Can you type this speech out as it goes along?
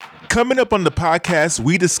Coming up on the podcast,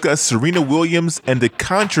 we discuss Serena Williams and the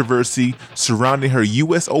controversy surrounding her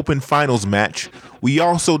U.S. Open Finals match. We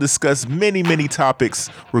also discuss many, many topics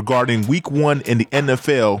regarding Week 1 in the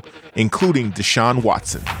NFL, including Deshaun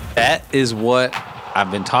Watson. That is what I've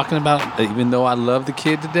been talking about. Even though I love the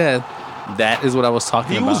kid to death, that is what I was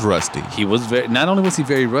talking about. He was rusty. He was very. Not only was he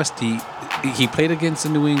very rusty, he played against the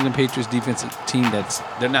New England Patriots defensive team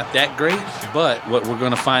they're not that great, but what we're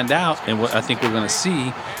going to find out and what I think we're going to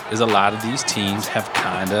see is a lot of these teams have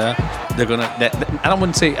I don't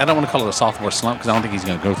want to call it a sophomore slump because I don't think he's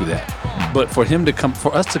going to go through that. But for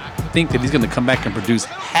us to think that he's going to come back and produce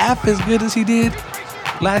half as good as he did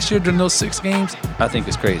last year during those 6 games, I think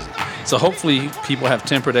is crazy. So hopefully people have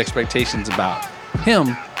tempered expectations about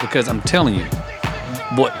him, because I'm telling you,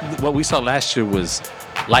 what we saw last year was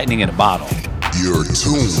lightning in a bottle. You're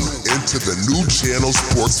tuned into the New Channel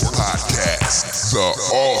Sports Podcast, the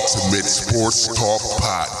ultimate sports talk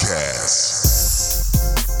podcast.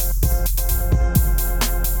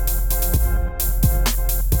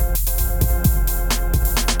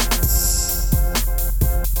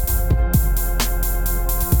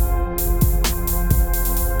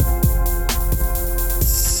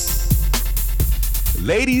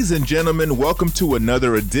 Ladies and gentlemen, welcome to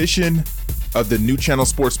another edition of the New Channel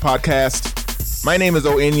Sports Podcast. My name is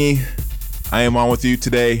Oenyi. I am on with you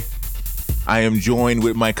today. I am joined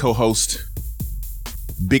with my co-host,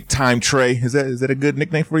 Big Time Trey. Is that a good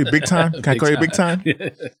nickname for you? Big Time? Can I call you Big Time?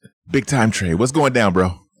 Big Time Trey. What's going down,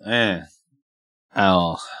 bro? Man,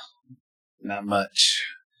 not much.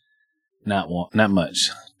 Not much.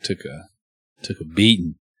 Took a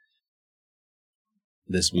beating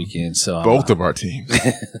this weekend. So both of our teams.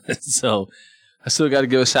 So I still got to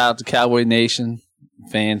give a shout out to Cowboy Nation.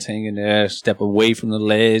 Fans hanging there, step away from the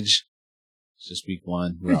ledge. It's just week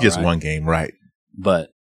 1. Just right. One game, right. But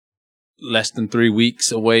less than 3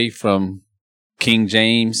 weeks away from King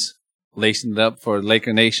James lacing it up for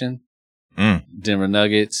Laker Nation. Denver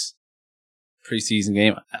Nuggets preseason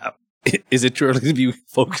game. Is it too early to be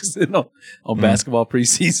focusing on basketball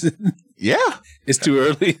preseason? Yeah. It's too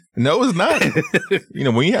early? No, it's not.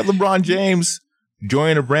 When you have LeBron James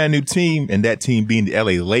join a brand new team, and that team being the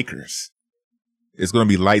LA Lakers, it's going to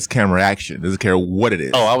be lights, camera, action. Doesn't care what it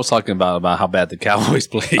is. Oh, I was talking about how bad the Cowboys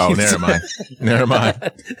played. Oh, never mind. Never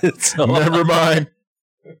mind.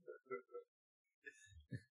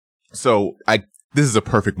 So this is a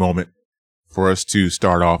perfect moment for us to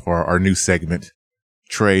start off our new segment.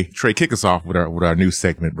 Trey, kick us off with our new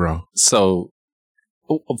segment, bro. So,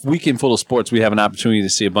 a weekend full of sports, we have an opportunity to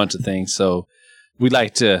see a bunch of things. So, we'd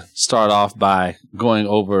like to start off by going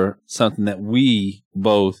over something that we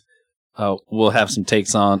both will have some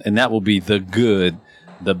takes on, and that will be the good,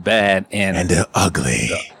 the bad, and the ugly.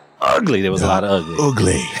 There was a lot of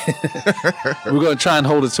ugly. We're going to try and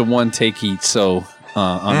hold it to one take each, so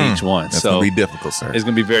on each one. That's going to be difficult, sir. It's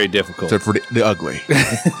going to be very difficult. Except for the ugly.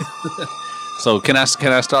 So can I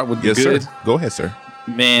start with the good? Sir. Go ahead, sir.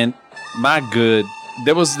 Man, my good.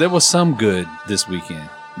 There was some good this weekend,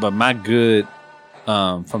 but my good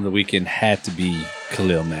from the weekend had to be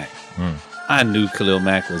Khalil Mack. I knew Khalil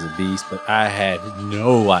Mack was a beast, but I had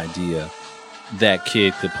no idea that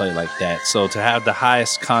kid could play like that. So to have the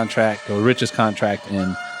highest contract, or richest contract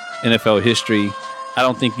in NFL history, I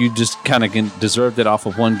don't think you just kind of deserved it off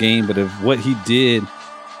of one game. But if what he did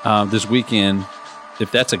this weekend,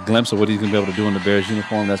 if that's a glimpse of what he's going to be able to do in the Bears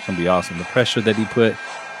uniform, that's going to be awesome. The pressure that he put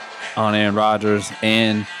on Aaron Rodgers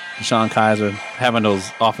and DeShone Kizer, having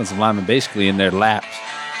those offensive linemen basically in their laps.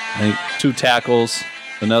 2 tackles,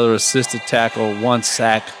 another assisted tackle, 1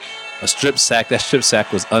 sack, a strip sack. That strip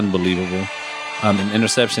sack was unbelievable. An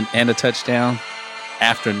interception and a touchdown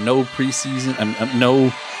after no preseason,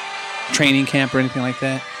 no training camp or anything like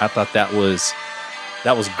that. I thought that was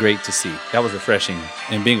great to see. That was refreshing.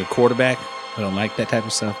 And being a quarterback, I don't like that type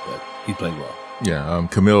of stuff, but he played well. Yeah,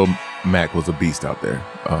 Khalil Mack was a beast out there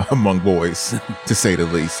among boys, to say the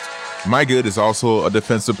least. My good is also a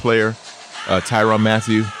defensive player, Tyrann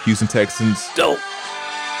Mathieu, Houston Texans. Dope.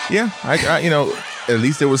 Yeah, at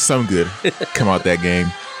least there was some good come out that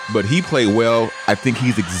game. But he played well. I think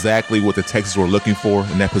he's exactly what the Texans were looking for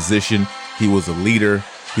in that position. He was a leader.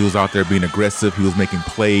 He was out there being aggressive. He was making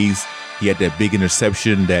plays. He had that big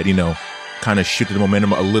interception that, kind of shifted the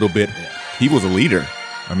momentum a little bit. Yeah. He was a leader.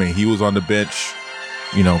 I mean, he was on the bench,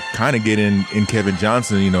 kind of getting in Kevin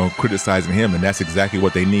Johnson, criticizing him, and that's exactly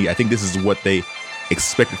what they need. I think this is what they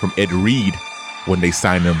expected from Ed Reed when they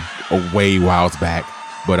signed him way whiles back.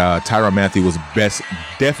 But Tyrann Mathieu was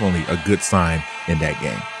definitely a good sign in that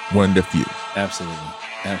game. One of the few. Absolutely.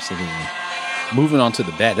 Moving on to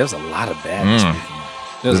the bad. There was a lot of bad this weekend.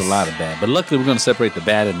 There's a lot of bad. But luckily, we're going to separate the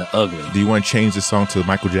bad and the ugly. Do you want to change the song to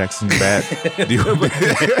Michael Jackson's Bad?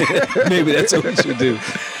 Maybe that's what we should do.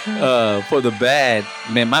 For the bad,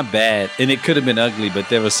 man, my bad, and it could have been ugly, but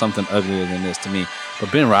there was something uglier than this to me.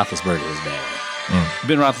 But Ben Roethlisberger was bad.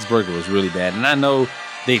 Ben Roethlisberger was really bad. And I know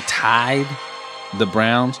they tied the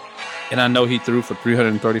Browns, and I know he threw for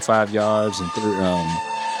 335 yards and 3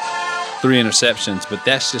 interceptions, but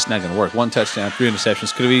that's just not going to work. 1 touchdown, 3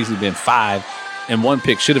 interceptions, could have easily been 5, and 1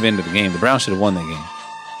 pick should have ended the game. The Browns should have won that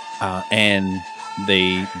game. And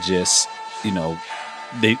they just,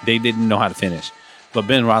 they didn't know how to finish. But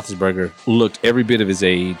Ben Roethlisberger looked every bit of his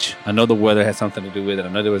age. I know the weather had something to do with it. I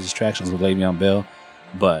know there was distractions with Le'Veon Bell,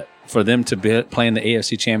 but for them to be playing the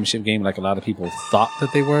AFC Championship game like a lot of people thought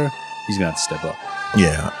that they were, he's going to have to step up.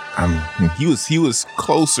 Yeah, he was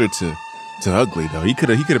closer to ugly though. He could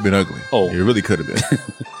have been ugly. Oh, he really could have been.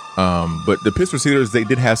 But the Pittsburgh Steelers, they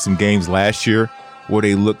did have some games last year where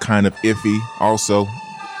they looked kind of iffy. Also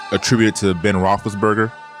attributed to Ben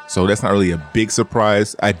Roethlisberger, so that's not really a big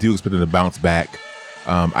surprise. I do expect them to bounce back.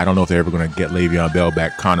 I don't know if they're ever going to get Le'Veon Bell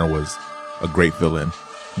back. Connor was a great fill-in,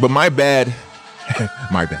 but my bad.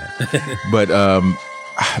 But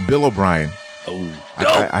Bill O'Brien.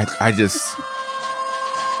 I just.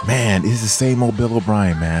 Man, it's the same old Bill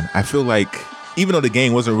O'Brien, man. I feel like even though the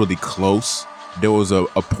game wasn't really close, there was a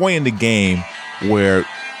point in the game where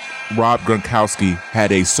Rob Gronkowski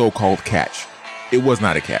had a so-called catch. It was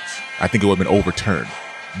not a catch. I think it would have been overturned.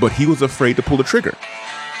 But he was afraid to pull the trigger.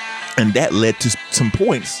 And that led to some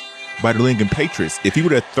points by the New England Patriots. If he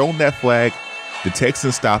would have thrown that flag, the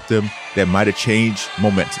Texans stopped him, that might have changed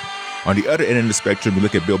momentum. On the other end of the spectrum, you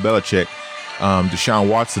look at Bill Belichick,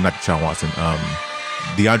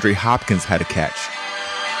 DeAndre Hopkins had a catch.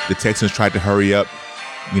 The Texans tried to hurry up,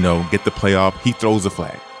 get the play off. He throws the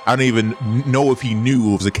flag. I don't even know if he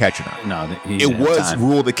knew it was a catch or not. No, it was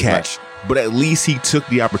ruled a catch, right. But at least he took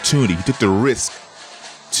the opportunity. He took the risk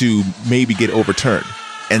to maybe get overturned.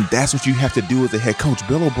 And that's what you have to do as a head coach.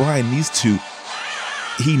 Bill O'Brien needs to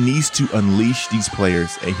unleash these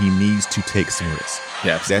players, and he needs to take some risks.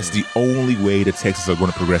 Yeah, that's the only way the Texans are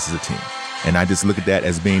going to progress as a team. And I just look at that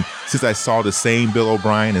as being, since I saw the same Bill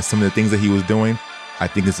O'Brien and some of the things that he was doing, I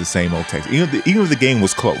think it's the same old Texans. Even if the game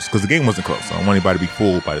was close, because the game wasn't close. I don't want anybody to be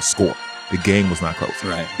fooled by the score. The game was not close.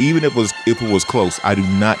 Right. Even if it was close, I do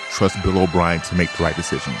not trust Bill O'Brien to make the right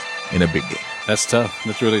decisions in a big game. That's tough.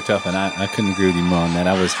 That's really tough. And I couldn't agree with you more on that.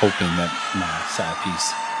 I was hoping that my side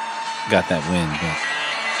piece got that win, but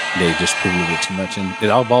they just proved it too much. And it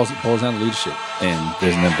all boils down to leadership. And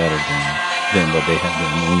there's no better than what they have been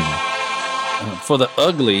in New England. For the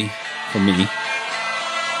ugly, for me,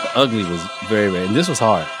 the ugly was very rare. And this was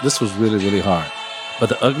hard. This was really, really hard. But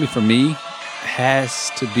the ugly for me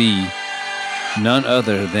has to be none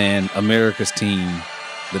other than America's team,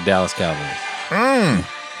 the Dallas Cowboys.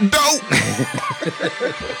 Dope!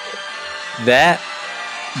 That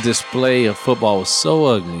display of football was so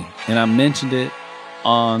ugly. And I mentioned it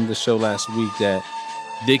on the show last week that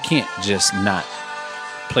they can't just not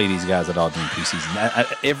play these guys at all during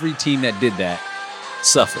preseason. Every team that did that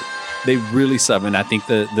suffered. They really suffered. And I think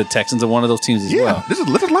the Texans are one of those teams as well. There's a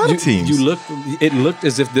lot of teams. It looked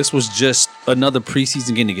as if this was just another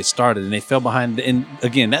preseason game to get started, and they fell behind. And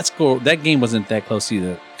again, that game wasn't that close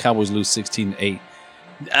either. Cowboys lose 16-8.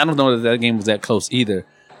 I don't know that game was that close either,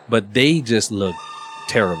 but they just looked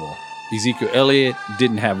terrible. Ezekiel Elliott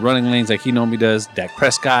didn't have running lanes like he normally does. Dak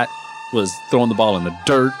Prescott was throwing the ball in the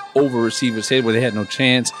dirt over receiver's head where they had no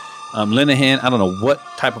chance. Linehan, I don't know what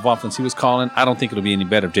type of offense he was calling. I don't think it'll be any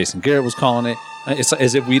better if Jason Garrett was calling it. It's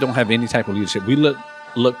as if we don't have any type of leadership. We look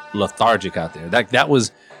lethargic out there. That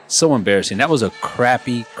was so embarrassing. That was a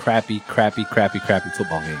crappy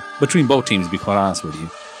football game between both teams, to be quite honest with you.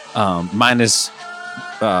 Minus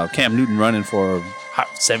Cam Newton running for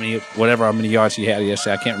 70, whatever how many yards he had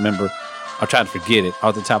yesterday. I can't remember. I'll try to forget it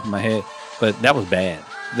off the top of my head. But that was bad.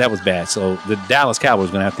 So the Dallas Cowboys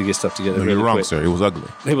are going to have to get stuff together. You're wrong, sir. It was ugly.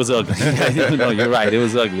 It was ugly. No, you're right. It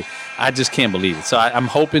was ugly. I just can't believe it. So I'm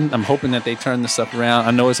hoping that they turn this stuff around.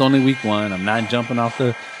 I know it's only week 1. I'm not jumping off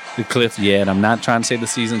the cliff yet. I'm not trying to say the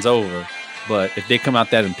season's over. But if they come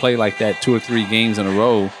out there and play like that 2 or 3 games in a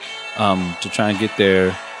row to try and get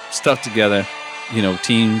their stuff together,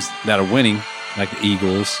 teams that are winning, like the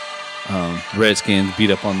Eagles, Redskins, beat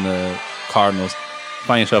up on the Cardinals,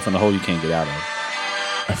 find yourself in a hole you can't get out of.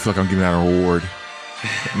 I feel like I'm giving out an award.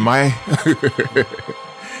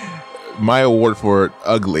 My award for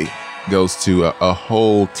ugly goes to a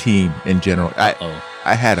whole team in general.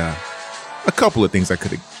 I had a couple of things I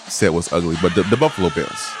could have said was ugly, but the Buffalo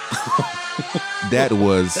Bills. That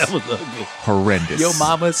was ugly. horrendous. Your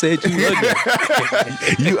mama said you ugly.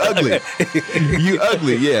 You ugly. You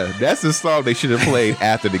ugly. Yeah, that's the song they should have played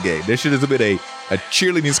after the game. There should have been a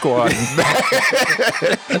cheerleading squad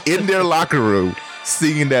in their locker room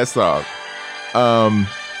singing that song.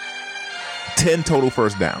 10 total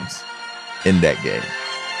first downs in that game.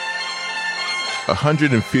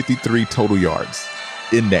 153 total yards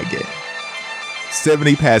in that game.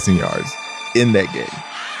 70 passing yards in that game.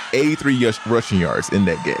 83 rushing yards in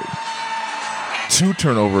that game. 2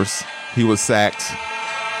 turnovers. He was sacked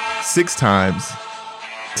 6 times.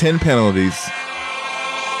 10 penalties.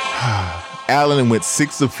 Allen went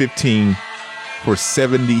 6 of 15 for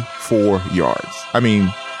 74 yards. I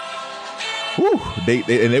mean,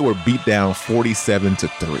 they were beat down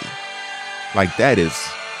 47-3. Like that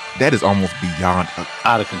is almost beyond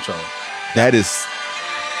out of control.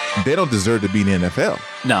 They don't deserve to be in the NFL.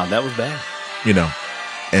 No, that was bad. You know,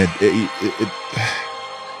 and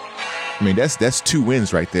I mean that's 2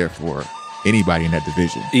 wins right there for anybody in that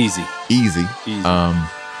division. Easy.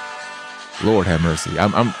 Lord have mercy.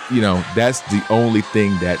 I'm that's the only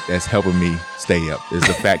thing that's helping me stay up is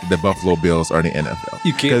the fact that the Buffalo Bills are in the NFL.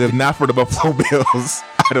 You can't. Because if not for the Buffalo Bills,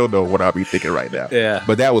 I don't know what I'll be thinking right now. Yeah.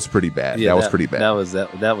 But that was pretty bad. Yeah, that was pretty bad.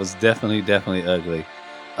 That was definitely ugly.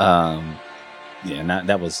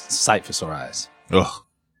 That was sight for sore eyes. Ugh.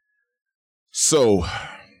 So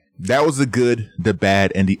that was the good, the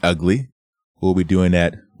bad, and the ugly. We'll be doing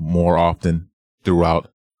that more often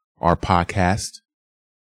throughout our podcast.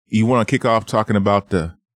 You want to kick off talking about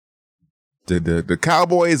the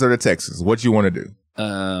Cowboys or the Texans? What you want to do?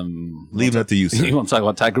 Leave it up to you, sir. You want to talk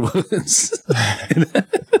about Tiger Woods?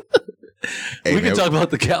 Hey, we can talk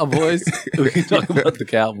about the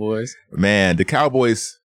Cowboys. Man, the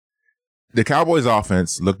Cowboys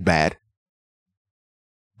offense looked bad.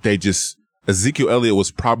 Ezekiel Elliott was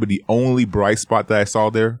probably the only bright spot that I saw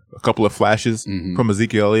there. A couple of flashes from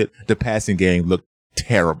Ezekiel Elliott. The passing game looked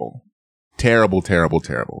terrible. Terrible.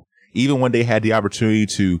 Even when they had the opportunity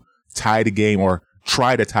to tie the game or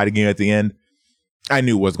try to tie the game at the end, I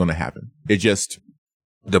knew what was going to happen.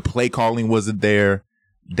 The play calling wasn't there.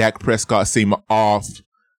 Dak Prescott seemed off.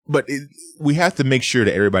 But we have to make sure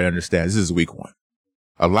that everybody understands this is week 1.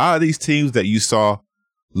 A lot of these teams that you saw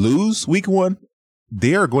lose week 1,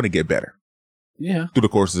 they are going to get better. Yeah. Through the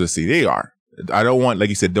course of the season. They are. I don't want, like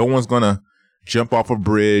you said, no one's going to jump off a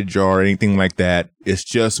bridge or anything like that. It's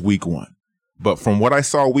just week 1. But from what I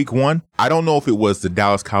saw week 1, I don't know if it was the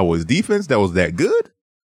Dallas Cowboys defense that was that good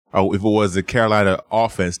or if it was the Carolina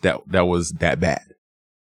offense that was that bad.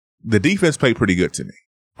 The defense played pretty good to me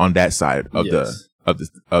on that side of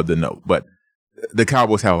the note. But the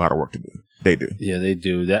Cowboys have a lot of work to do. They do. Yeah, they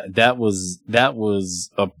do. That was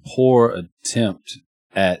a poor attempt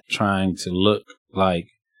at trying to look like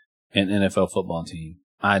an NFL football team.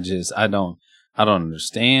 I don't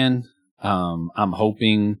understand. I'm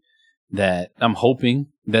hoping that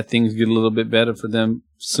things get a little bit better for them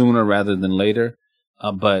sooner rather than later.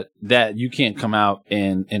 But that you can't come out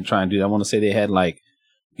and try and do that. I want to say they had like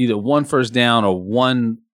either 1 first down or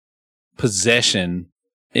 1 possession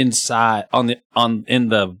inside in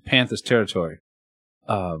the Panthers territory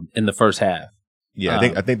in the first half. Yeah,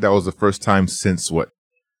 I think that was the first time since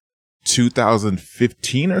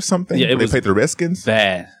 2015 or something. Yeah, they played the Redskins.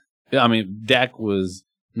 Bad. I mean, Dak was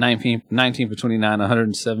 19 for 29,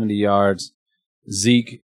 170 yards.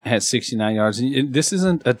 Zeke had 69 yards. And this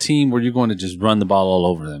isn't a team where you're going to just run the ball all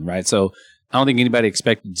over them, right? So I don't think anybody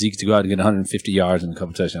expected Zeke to go out and get 150 yards and a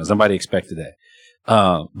couple touchdowns. Nobody expected that.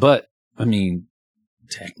 But I mean,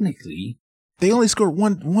 technically, they only scored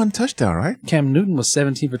one touchdown, right? Cam Newton was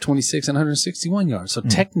 17 for 26 and 161 yards. So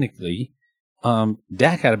technically,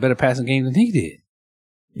 Dak had a better passing game than he did.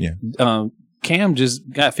 Yeah. Cam just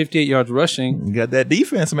got 58 yards rushing. You got that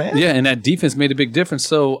defense, man. Yeah, and that defense made a big difference.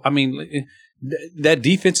 So, I mean, that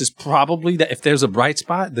defense is probably, if there's a bright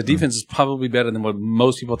spot, the defense is probably better than what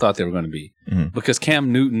most people thought they were going to be. Because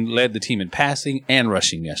Cam Newton led the team in passing and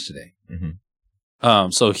rushing yesterday.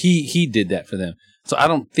 So he did that for them. So I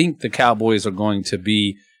don't think the Cowboys are going to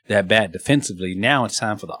be that bad defensively. Now it's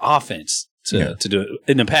time for the offense to do it.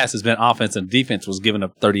 In the past, it's been offense and defense was giving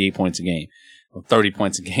up 38 points a game. 30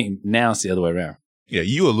 points a game. Now it's the other way around. Yeah,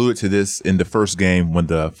 you alluded to this in the first game when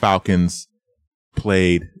the Falcons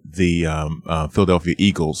played the Philadelphia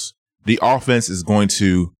Eagles. The offense is going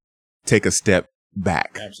to take a step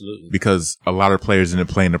back. Absolutely. Because a lot of players didn't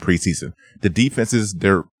play in the preseason. The defenses,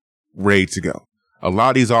 they're ready to go. A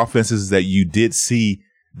lot of these offenses that you did see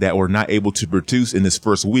that were not able to produce in this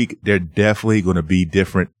first week, they're definitely going to be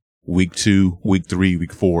different week 2, week 3,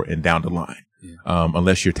 week 4, and down the line. Yeah.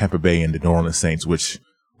 Unless you're Tampa Bay and the New Orleans Saints, which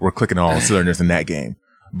were clicking all cylinders in that game.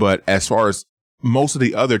 But as far as most of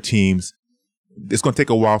the other teams, it's going to take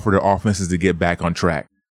a while for their offenses to get back on track.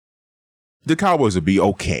 The Cowboys will be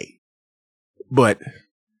okay. But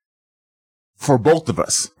for both of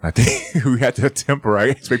us, I think we have to temper our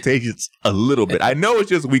expectations a little bit. I know it's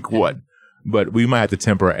just week 1, but we might have to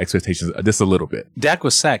temper our expectations just a little bit. Dak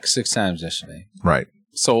was sacked 6 times yesterday. Right.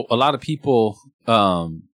 So a lot of people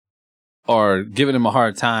are giving him a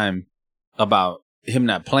hard time about him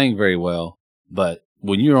not playing very well. But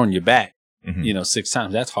when you're on your back, 6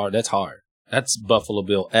 times, that's hard. That's Buffalo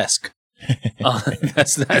Bill-esque.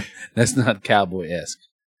 That's not Cowboy-esque.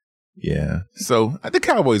 Yeah. So the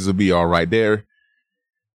Cowboys will be all right there.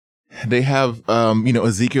 They have,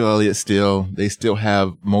 Ezekiel Elliott still. They still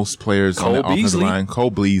have most players on the offensive line. Cole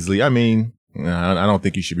Beasley. I mean, I don't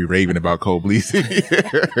think you should be raving about Cole Beasley.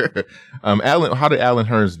 How did Allen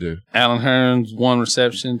Hurns do? Allen Hurns, 1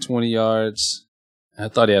 reception, 20 yards. I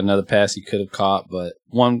thought he had another pass he could have caught, but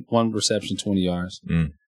one reception, 20 yards.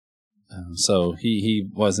 So he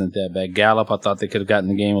wasn't that bad. Gallup, I thought they could have gotten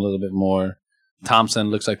the game a little bit more. Thompson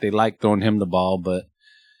looks like they like throwing him the ball, but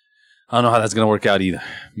I don't know how that's going to work out either.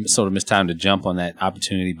 Sort of missed time to jump on that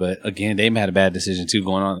opportunity, but again, they had a bad decision too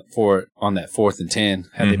going on that 4th and 10.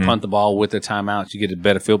 Had they punt the ball with their timeouts, you get a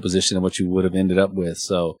better field position than what you would have ended up with.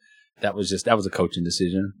 So that was a coaching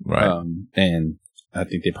decision, right? And I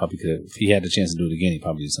think they probably could have. If he had the chance to do it again, he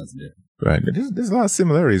probably did something different. Right. There's a lot of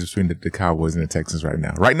similarities between the Cowboys and the Texans right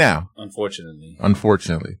now. Unfortunately.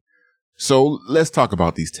 So let's talk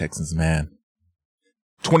about these Texans, man.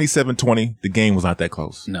 27-20, the game was not that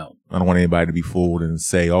close. No. I don't want anybody to be fooled and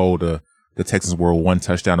say, the Texans were 1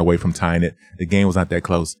 touchdown away from tying it. The game was not that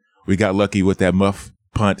close. We got lucky with that muff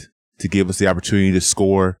punt to give us the opportunity to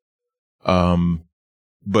score.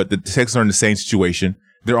 But the Texans are in the same situation.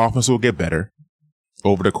 Their offense will get better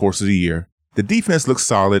over the course of the year. The defense looks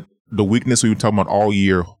solid. The weakness we were talking about all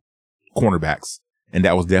year, cornerbacks, and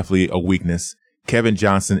that was definitely a weakness. Kevin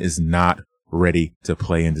Johnson is not ready to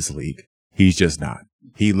play in this league. He's just not.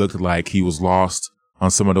 He looked like he was lost on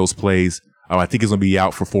some of those plays. I think he's going to be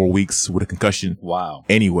out for 4 weeks with a concussion. Wow.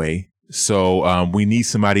 Anyway, so we need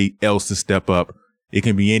somebody else to step up. It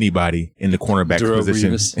can be anybody in the cornerback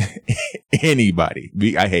position. Anybody.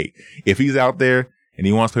 If he's out there and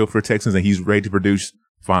he wants to play for the Texans and he's ready to produce,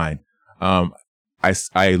 fine. I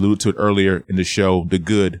alluded to it earlier in the show, the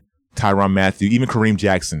good Tyrann Mathieu, even Kareem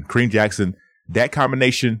Jackson. Kareem Jackson, that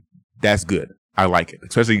combination, that's good. I like it,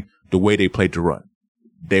 especially the way they played to run.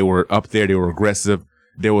 They were up there. They were aggressive.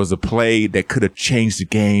 There was a play that could have changed the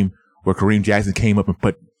game where Kareem Jackson came up and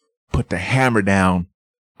put the hammer down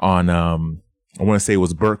on, I want to say it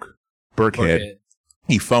was Burkhead.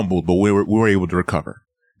 He fumbled, but we were able to recover.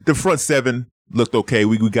 The front 7 looked okay.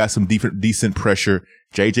 We got some decent pressure.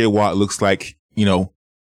 J.J. Watt looks like,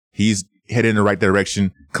 he's headed in the right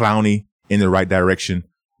direction. Clowney in the right direction.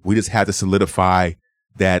 We just have to solidify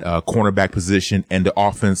that cornerback position, and the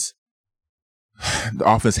offense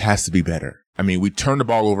has to be better. I mean, we turned the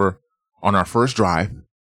ball over on our first drive,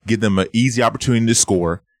 give them an easy opportunity to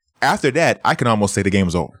score. After that, I can almost say the game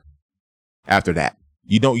was over. After that,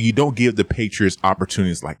 you don't give the Patriots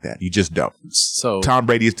opportunities like that. You just don't. So Tom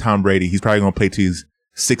Brady is Tom Brady. He's probably going to play till he's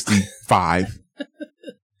 65.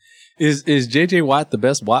 Is J.J. Watt the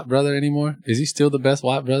best Watt brother anymore? Is he still the best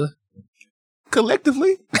Watt brother?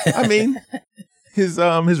 Collectively, I mean, his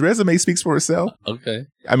resume speaks for itself. Okay.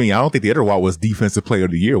 I mean, I don't think the other Watt was Defensive Player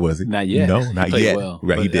of the Year, was he? Not yet. No, not yet. Well.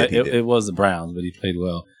 Right, he did. It was the Browns, but he played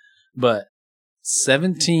well. But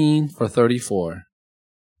 17 for 34,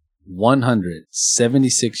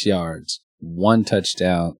 176 yards, 1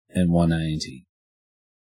 touchdown, and 1 INT.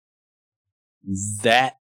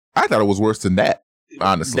 That I thought it was worse than that.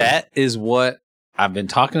 Honestly, that is what I've been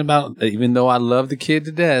talking about. Even though I love the kid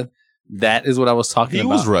to death, that is what I was talking about.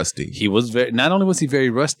 He was rusty. He was not only was he very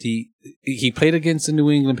rusty, he played against the New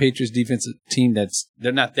England Patriots defensive team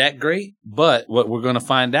they're not that great, but what we're going to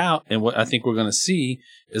find out and what I think we're going to see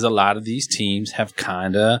is a lot of these teams have I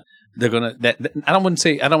don't want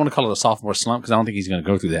to call it a sophomore slump because I don't think he's going to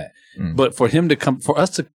go through that. But for us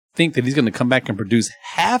to think that he's going to come back and produce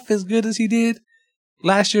half as good as he did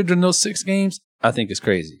last year during those 6 games, I think it's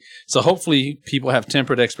crazy. So hopefully people have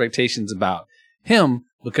tempered expectations about him,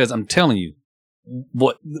 because I'm telling you,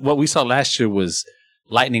 what we saw last year was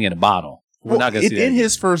lightning in a bottle. We're not going to see that in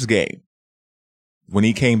his first game when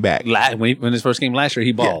he came back. When his first game last year,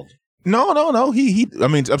 he balled. Yeah. No. He. I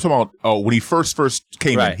mean, I'm talking about when he first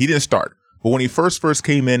came in. He didn't start, but when he first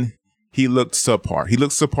came in, he looked subpar. He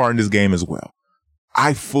looked subpar in this game as well.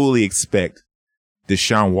 I fully expect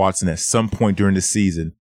Deshaun Watson at some point during the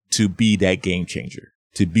season to be that game changer,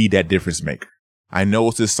 to be that difference maker. I know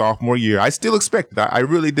it's his sophomore year. I still expect it. I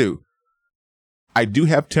really do. I do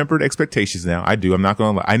have tempered expectations now. I do. I'm not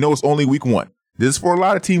going to lie. I know it's only week 1. This is for a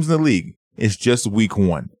lot of teams in the league. It's just week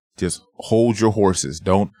 1. Just hold your horses.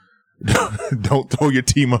 Don't throw your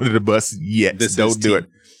team under the bus yet. Don't do it.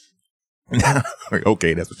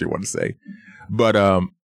 Okay, that's what you want to say. But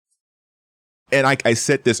and I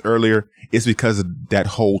said this earlier, it's because of that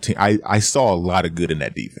whole team. I saw a lot of good in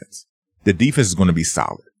that defense. The defense is going to be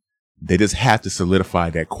solid. They just have to solidify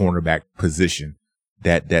that cornerback position,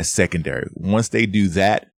 that secondary. Once they do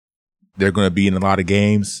that, they're going to be in a lot of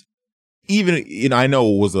games. Even, I know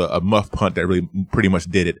it was a muff punt that really pretty much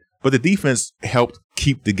did it, but the defense helped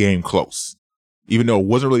keep the game close, even though it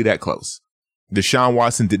wasn't really that close. Deshaun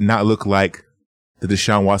Watson did not look like the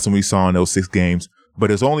Deshaun Watson we saw in those 6 games, but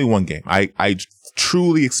it's only one game. I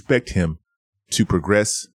truly expect him to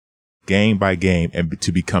progress game by game and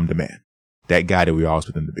to become the man, that guy that we always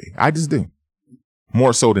want him to be. I just do.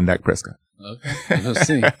 More so than Dak Prescott. Okay, let's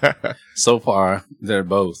see. So far, they're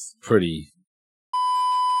both pretty,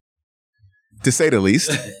 to say the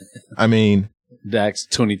least. I mean, Dak's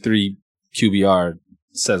 23 QBR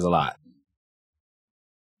says a lot.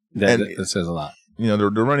 That says a lot. The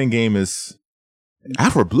running game is.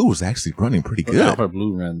 Alfred Blue was actually running pretty good. Alfred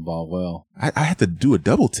Blue ran the ball well. I had to do a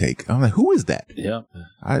double take. I'm like, who is that? Yeah.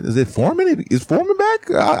 Is it Foreman? Is Foreman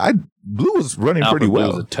back? Blue was running Alfred pretty well.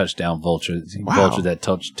 Blue was a touchdown vulture. He Wow. vultured that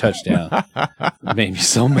touchdown. It made me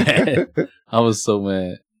so mad. I was so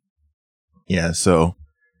mad. Yeah, so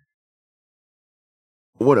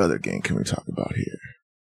what other game can we talk about here?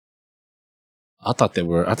 I thought there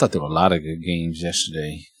were a lot of good games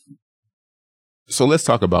yesterday. So let's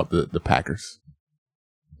talk about the Packers.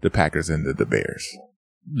 The Packers and the Bears.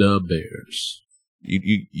 The Bears.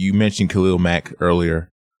 You mentioned Khalil Mack earlier.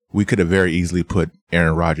 We could have very easily put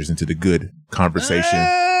Aaron Rodgers into the good conversation.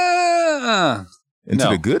 Into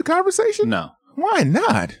the good conversation? No. Why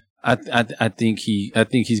not? I think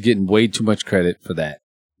he's getting way too much credit for that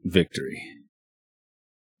victory.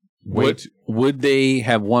 Would they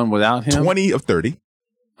have won without him? 20 of 30.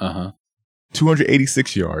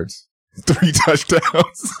 286 yards. 3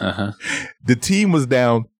 touchdowns. The team was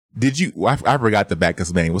down. I forgot the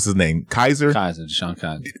backup's name. What's his name? DeShone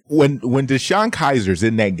Kizer. When DeShone Kizer's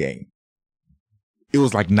in that game, it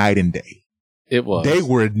was like night and day. It was. They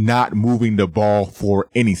were not moving the ball for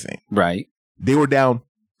anything. Right. They were down,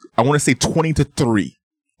 I want to say 20-3.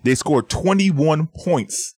 They scored 21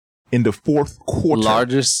 points in the fourth quarter.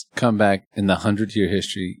 Largest comeback in the 100-year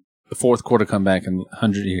history. The fourth quarter comeback in the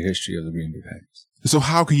 100-year history of the Green Bay Packers. So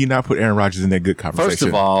how can you not put Aaron Rodgers in that good conversation? First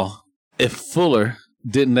of all, if Fuller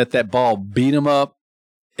didn't let that ball beat him up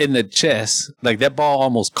in the chest, like that ball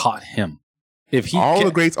almost caught him. If he all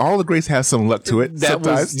the greats have some luck to it.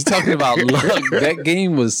 Sometimes. You're talking about luck. That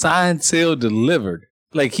game was signed, sealed, delivered.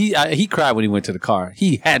 Like he cried when he went to the car.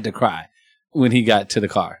 He had to cry when he got to the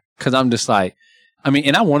car. Because I'm just like,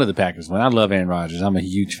 and I wanted the Packers win. I love Aaron Rodgers. I'm a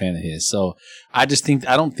huge fan of his. So I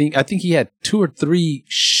think he had 2 or 3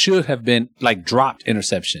 should have been like dropped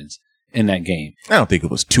interceptions in that game. I don't think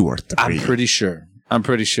it was 2 or 3. I'm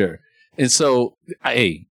pretty sure. And so,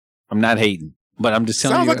 I'm not hating, but I'm just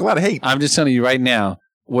telling you. Sounds like a lot of hate. I'm just telling you right now,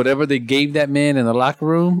 whatever they gave that man in the locker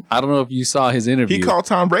room, I don't know if you saw his interview. He called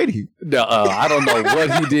Tom Brady. I don't know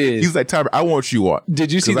what he did. He's like, Tom, I want you on.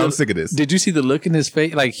 Did you see? I'm sick of this. Did you see the look in his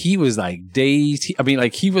face? Like he was like dazed.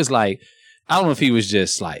 He was like, I don't know if he was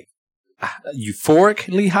just like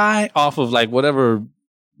euphorically high off of like whatever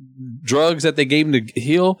drugs that they gave him to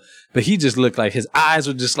heal, but he just looked like his eyes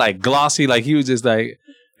were just like glossy, like he was just like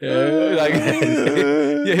yeah,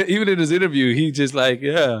 even in his interview he just like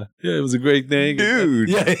it was a great thing, dude.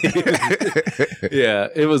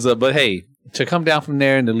 It was but hey, to come down from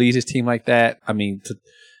there and to lead his team like that, to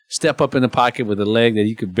step up in the pocket with a leg that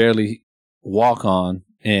he could barely walk on,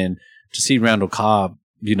 and to see Randall Cobb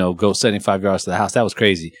go 75 yards to the house, that was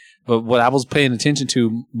crazy. But what I was paying attention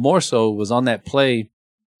to more so was on that play,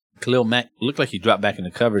 Khalil Mack looked like he dropped back in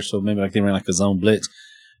the coverage, so maybe like they ran like a zone blitz.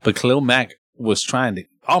 But Khalil Mack was trying to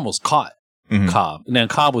almost caught Cobb. And then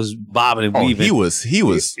Cobb was bobbing and weaving. He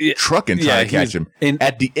was trucking trying to catch him. And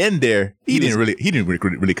at the end there, he didn't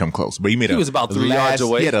really come close. But he was about 3 yards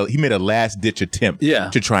away. He made a last ditch attempt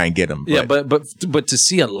to try and get him. Yeah, but to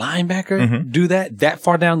see a linebacker do that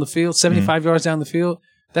far down the field, 75 yards down the field,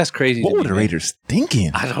 that's crazy. What were the Raiders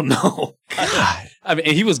thinking? I don't know. God. And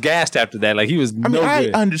he was gassed after that. Like he was no good.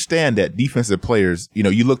 I understand that defensive players,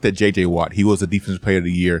 you looked at J.J. Watt. He was a defensive player of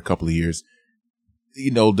the year a couple of years.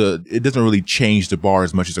 It doesn't really change the bar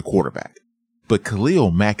as much as a quarterback. But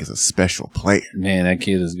Khalil Mack is a special player. Man, that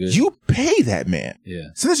kid is good. You pay that man. Yeah.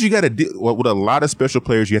 Since you got to deal with a lot of special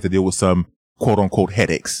players, you have to deal with some quote unquote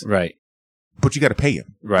headaches. Right. But you got to pay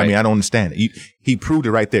him. Right. I mean, I don't understand it. He proved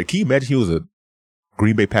it right there. Can you imagine he was a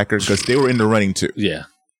Green Bay Packer? Because they were in the running too. Yeah.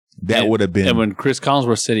 That would have been. And when Chris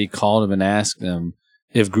Collinsworth said he called him and asked him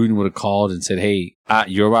if Gruden would have called and said, hey,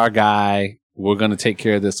 you're our guy. We're going to take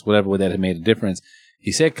care of this, whatever, would that have made a difference?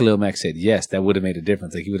 He said Khalil Mack said, yes, that would have made a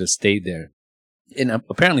difference. Like he would have stayed there. And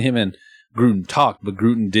apparently him and Gruden talked, but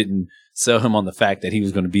Gruden didn't sell him on the fact that he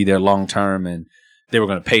was going to be there long term and they were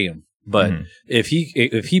going to pay him. But if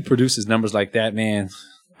he produces numbers like that, man,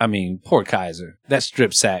 I mean, poor Kaiser. That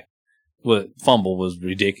strip sack fumble was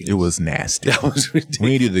ridiculous. It was nasty. That was ridiculous. We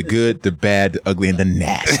need to do the good, the bad, the ugly, and the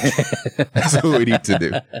nasty. That's what we need to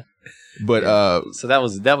do. But so that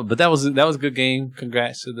was a good game.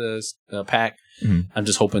 Congrats to the Pack. Mm-hmm. I'm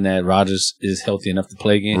just hoping that Rodgers is healthy enough to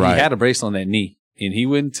play again. Right. He had a brace on that knee, and he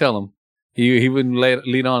wouldn't tell him. He wouldn't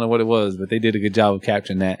lead on to what it was, but they did a good job of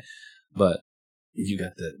capturing that. But you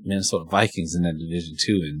got the Minnesota Vikings in that division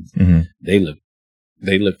too, and they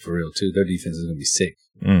look for real too. Their defense is going to be sick.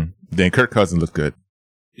 Then Kirk Cousins looked good.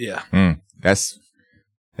 Yeah, that's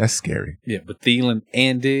scary. Yeah, but Thielen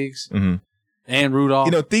and Diggs and Rudolph.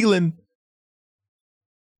 You know, Thielen.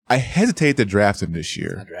 I hesitated to draft him this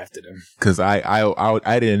year. I drafted him because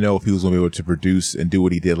I didn't know if he was going to be able to produce and do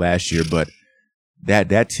what he did last year. But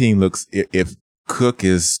that team looks, if Cook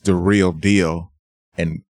is the real deal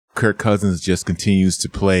and Kirk Cousins just continues to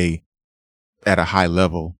play at a high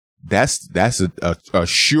level, that's a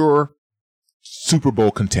sure Super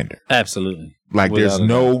Bowl contender. Absolutely. Like there's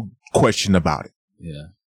no question about it. Yeah.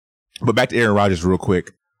 But back to Aaron Rodgers real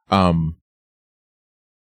quick.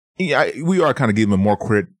 Yeah, we are kind of giving him more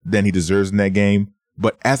credit than he deserves in that game.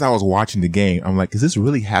 But as I was watching the game, I'm like, is this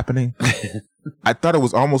really happening? I thought it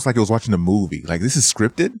was almost like I was watching a movie. Like, this is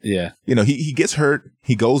scripted. Yeah. You know, he gets hurt.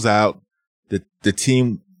 He goes out. The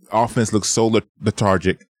team offense looks so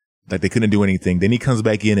lethargic. Like they couldn't do anything. Then he comes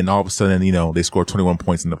back in and all of a sudden, you know, they score 21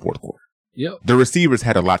 points in the fourth quarter. Yep. The receivers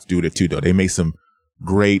had a lot to do with it too, though. They made some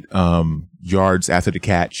great yards after the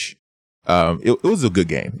catch. It was a good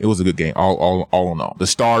game. It was a good game. All in all, the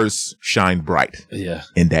stars shined bright. Yeah.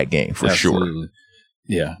 In that game for Absolutely. sure.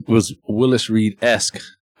 Yeah. It was Willis Reed-esque,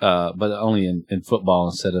 but only in football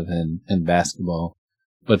instead of in basketball.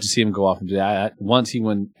 But to see him go off and do that, once he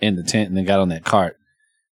went in the tent and then got on that cart,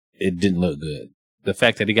 it didn't look good. The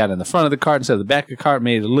fact that he got in the front of the cart instead of the back of the cart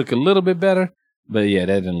made it look a little bit better. But yeah,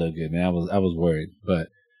 that didn't look good, man. I was worried, but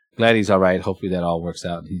glad he's all right. Hopefully that all works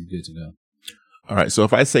out and he's good to go. All right. So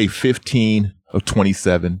if I say 15 of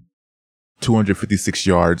 27, 256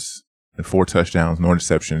 yards and 4 touchdowns, no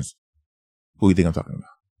interceptions, who do you think I'm talking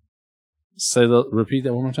about? Repeat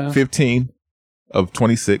that one more time. 15 of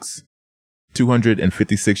 26,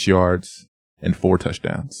 256 yards and 4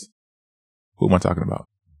 touchdowns. Who am I talking about?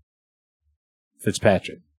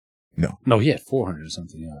 Fitzpatrick. No, he had 400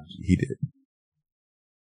 something yards. He did.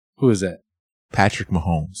 Who is that? Patrick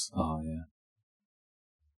Mahomes. Oh, yeah.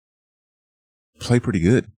 Play pretty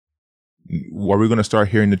good. Are we going to start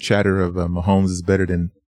hearing the chatter of Mahomes is better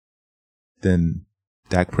than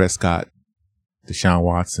Dak Prescott, Deshaun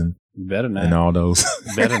Watson? Better not. And all those.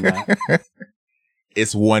 Better not.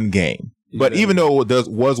 It's one game. But even though it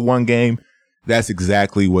was one game, that's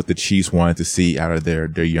exactly what the Chiefs wanted to see out of their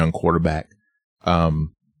young quarterback.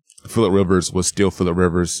 Phillip Rivers was still Phillip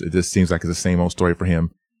Rivers. It just seems like it's the same old story for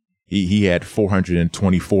him. He had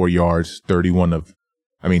 424 yards,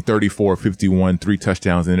 34, 51, 3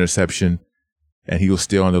 touchdowns, an interception, and he was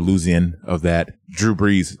still on the losing end of that. Drew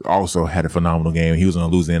Brees also had a phenomenal game. He was on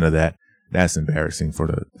the losing end of that. That's embarrassing for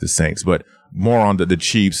the Saints. But more on the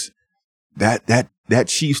Chiefs. That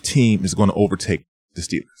Chiefs team is going to overtake the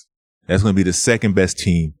Steelers. That's going to be the second best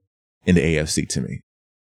team in the AFC to me.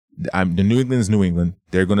 The New England is New England.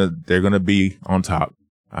 They're gonna be on top.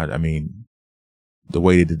 I mean, the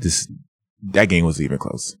way they did this, that game was even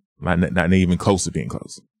close. Not even close to being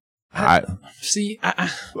close. It's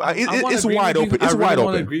wide open. It's wide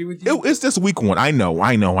open. Agree with you. It's just week 1. I know.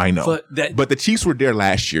 But the Chiefs were there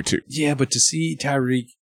last year too. Yeah, but to see Tyreek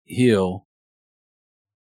Hill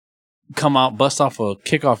come out, bust off a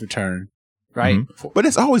kickoff return, right? Mm-hmm. But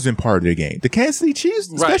it's always been part of their game. The Kansas City Chiefs,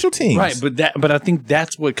 special teams, right? But I think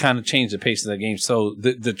that's what kind of changed the pace of that game. So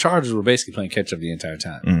the Chargers were basically playing catch up the entire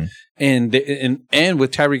time, and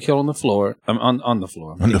with Tyreek Hill on the floor, on the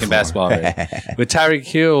floor, I'm thinking basketball already. With Tyreek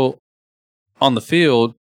Hill on the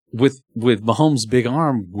field with Mahomes' big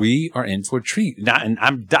arm, we are in for a treat. Now, and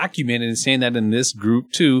I'm documenting and saying that in this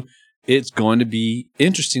group too. It's going to be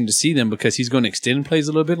interesting to see them because he's going to extend plays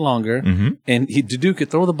a little bit longer. And Duke could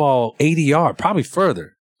throw the ball 80 yards, probably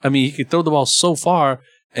further. I mean, he could throw the ball so far.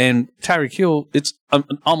 And Tyreek Hill, it's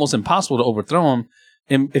almost impossible to overthrow him.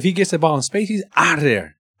 And if he gets the ball in space, he's out of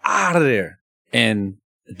there. And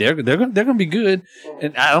they're gonna be good.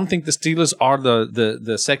 And I don't think the Steelers are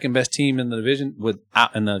the second best team in the division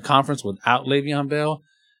in the conference without Le'Veon Bell.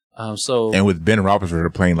 And with Ben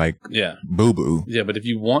Roethlisberger playing like boo boo. Yeah, but if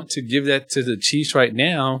you want to give that to the Chiefs right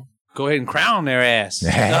now, go ahead and crown their ass.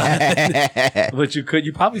 But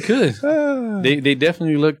you probably could. They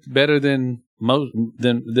definitely looked better than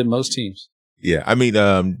most teams. Yeah, I mean,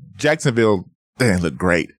 Jacksonville, they didn't look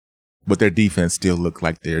great, but their defense still looked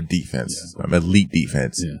like their defense, elite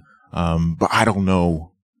defense. Yeah. But I don't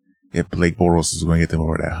know if Blake Bortles is going to get them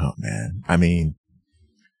over that hump, man. I mean,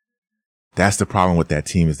 that's the problem with that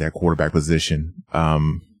team is that quarterback position.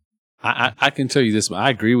 I can tell you this. I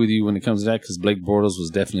agree with you when it comes to that because Blake Bortles was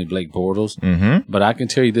definitely Blake Bortles. Mm-hmm. But I can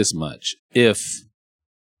tell you this much: if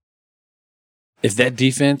that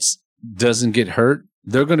defense doesn't get hurt,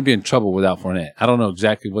 they're going to be in trouble without Fournette. I don't know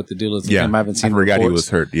exactly what the deal is with him. I haven't seen. I forgot he was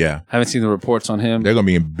hurt. Yeah, I haven't seen the reports on him. They're going to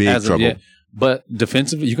be in big trouble. Yet. But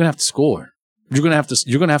defensively, you're going to have to score. You're going to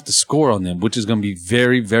have to score on them, which is going to be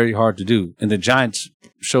very, very hard to do. And the Giants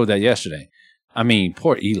showed that yesterday. I mean,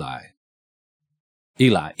 poor Eli.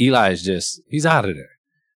 Eli is just, he's out of there.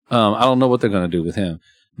 I don't know what they're going to do with him.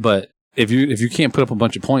 But if you can't put up a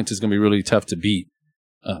bunch of points, it's going to be really tough to beat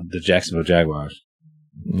the Jacksonville Jaguars.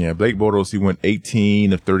 Yeah, Blake Bortles, he went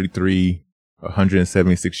 18 of 33,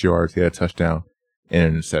 176 yards. He had a touchdown and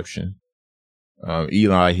an interception.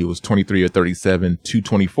 Eli, he was 23 of 37,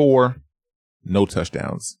 224, no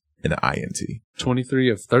touchdowns and an INT.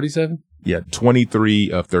 23 of 37? Yeah,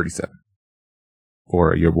 23 of 37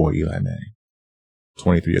 for your boy Eli Manning.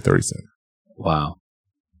 23 of 37. Wow.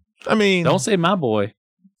 I mean, don't say my boy.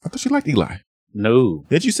 I thought you liked Eli. No.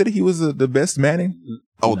 Didn't you say that he was the best Manning?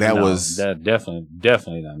 Oh, that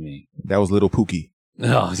definitely not me. That was Little Pookie.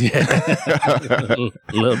 Oh, yeah.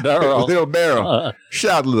 Little Darryl. Little Darryl.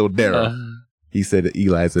 Shout out to Little Darryl. He said that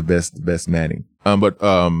Eli is the best Manning. But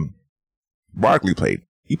Barkley played.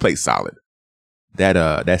 He played solid. That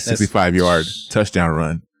 65-yard touchdown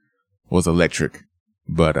run was electric.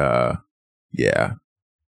 But yeah,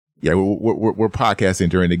 we're podcasting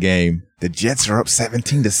during the game. The Jets are up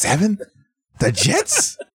 17-7. The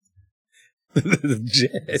Jets. The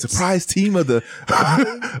Jets. Surprise team of the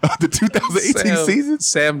 2018 season.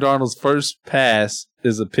 Sam Darnold's first pass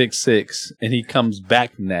is a pick six, and he comes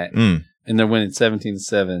back from that, and they're winning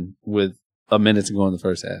 17-7 with a minute to go in the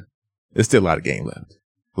first half. There's still a lot of game left.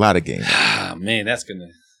 A lot of game. Man, that's gonna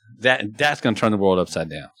turn the world upside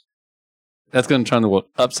down. That's gonna turn the world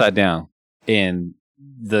upside down, and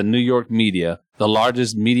the New York media, the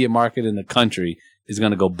largest media market in the country, is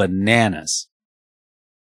gonna go bananas.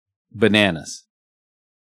 Bananas.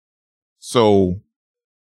 So,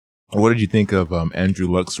 what did you think of Andrew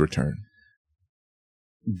Luck's return?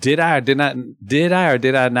 Did I or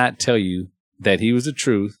did I not tell you that he was the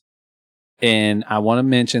truth? And I want to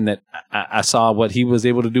mention that I saw what he was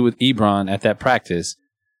able to do with Ebron at that practice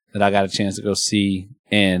that I got a chance to go see,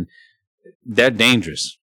 and they're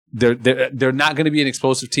dangerous. They're not going to be an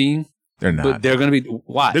explosive team. They're not. But they're going to be.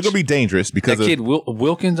 Watch. They're going to be dangerous because that kid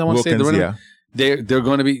Wilkins. I want to say the running. Yeah. They're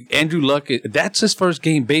going to be Andrew Luck. That's his first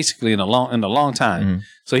game basically in a long time. Mm-hmm.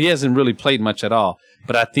 So he hasn't really played much at all.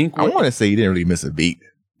 But I think I want to say he didn't really miss a beat.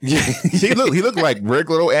 Yeah, he looked like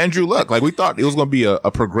regular old Andrew Luck. Like we thought it was going to be a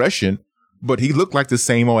progression, but he looked like the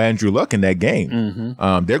same old Andrew Luck in that game.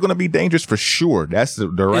 Mm-hmm. They're going to be dangerous for sure. That's the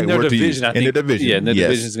right word to use. In their division, yeah, their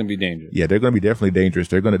division is going to be dangerous. Yeah, they're going to be definitely dangerous.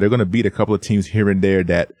 They're going to beat a couple of teams here and there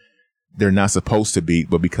that they're not supposed to beat,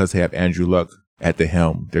 but because they have Andrew Luck at the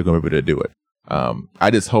helm, they're going to be able to do it.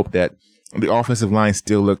 I just hope that the offensive line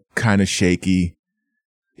still look kind of shaky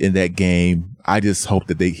in that game. I just hope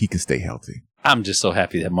that he can stay healthy. I'm just so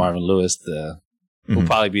happy that Marvin Lewis will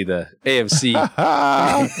probably be the AFC.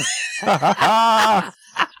 I'm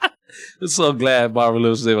so glad Marvin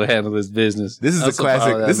Lewis was able to handle this business. This is a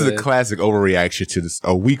classic. This is a classic overreaction to this.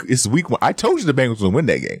 It's week one. I told you the Bengals would win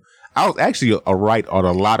that game. I was actually right on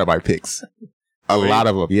a lot of my picks. A lot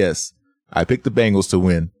of them. Yes, I picked the Bengals to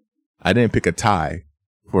win. I didn't pick a tie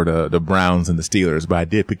for the Browns and the Steelers, but I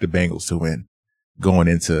did pick the Bengals to win going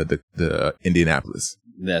into the Indianapolis.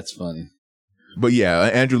 That's funny. But yeah,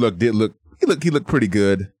 Andrew Luck did look. He looked pretty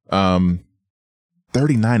good. 39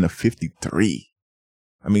 of 53.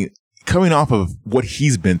 I mean, coming off of what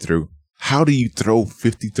he's been through, how do you throw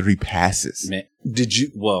 53 passes? Man,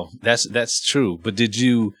 well, that's true. But did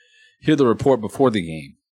you hear the report before the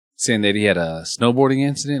game saying that he had a snowboarding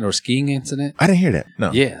incident or skiing incident? I didn't hear that.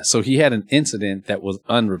 No. Yeah. So he had an incident that was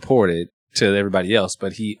unreported to everybody else,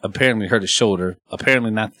 but he apparently hurt his shoulder,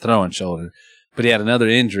 apparently not the throwing shoulder, but he had another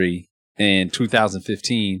injury in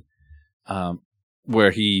 2015.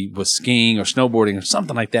 where he was skiing or snowboarding or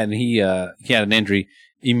something like that, and he had an injury.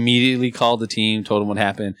 Immediately called the team, told them what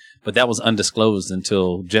happened, but that was undisclosed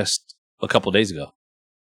until just a couple of days ago.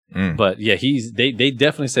 But yeah, they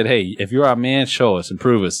definitely said, hey, if you're our man, show us and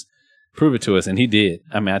prove it to us, and he did.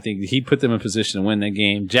 I mean, I think he put them in position to win that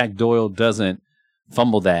game. Jack Doyle doesn't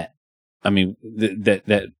fumble that. I mean, that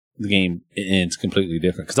the game ends completely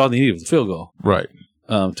different because all they needed was a field goal, right,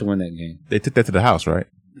 to win that game. They took that to the house, right?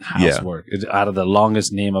 Housework. It's out of the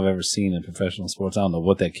longest name I've ever seen in professional sports. I don't know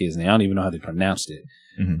what that kid's name. I don't even know how they pronounced it.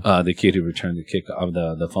 The kid who returned the kick of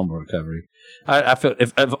the fumble recovery. I felt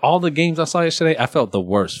if of all the games I saw yesterday, I felt the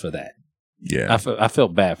worst for that. Yeah, I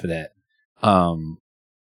felt bad for that. And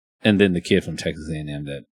then the kid from Texas A&M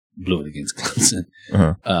that blew it against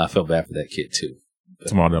Clemson. I felt bad for that kid too.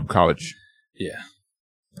 Some of them college. Yeah.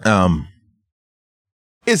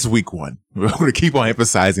 It's week 1. We're going to keep on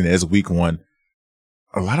emphasizing it as week 1.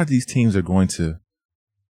 A lot of these teams are going to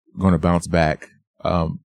bounce back.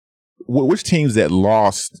 Which teams that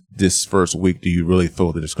lost this first week do you really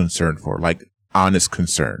feel that there's concern for? Like honest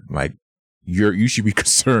concern, like you should be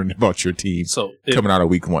concerned about your team coming out of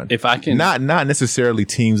week 1. If I can, not necessarily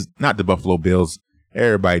teams, not the Buffalo Bills.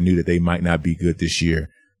 Everybody knew that they might not be good this year.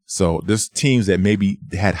 So there's teams that maybe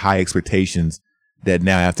had high expectations that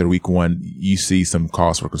now after week 1, you see some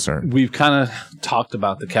cause for concern. We've kind of talked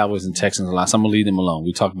about the Cowboys and Texans a lot, so I'm going to leave them alone.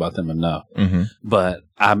 We talked about them enough. But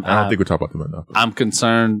I don't think we talked about them enough. I'm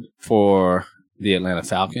concerned for the Atlanta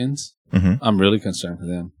Falcons. I'm really concerned for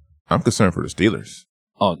them. I'm concerned for the Steelers.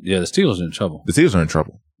 Oh, yeah, the Steelers are in trouble. The Steelers are in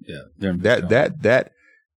trouble. Yeah, they're in trouble. That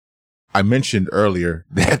I mentioned earlier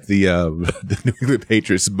that the New England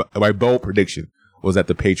Patriots, my bold prediction was that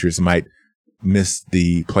the Patriots might miss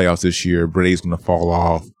the playoffs this year. Brady's going to fall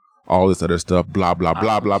off. All this other stuff. Blah, blah,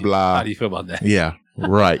 blah, blah, blah. How do you feel about that? Yeah,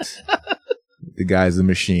 right. The guy's a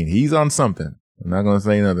machine. He's on something. I'm not going to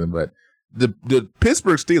say nothing, but the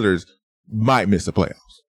Pittsburgh Steelers might miss the playoffs.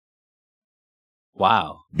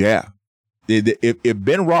 Wow. Yeah. If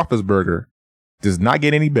Ben Roethlisberger does not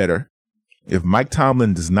get any better, if Mike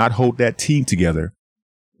Tomlin does not hold that team together,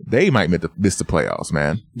 they might miss the playoffs,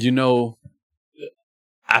 man. You know,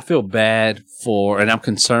 I feel bad and I'm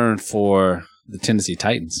concerned for the Tennessee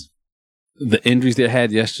Titans. The injuries they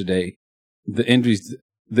had yesterday, the injuries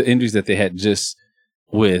that they had just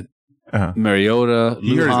with Mariota.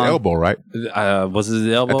 He hurt his elbow, right? Was it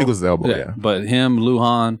his elbow? I think it was his elbow, yeah. But him,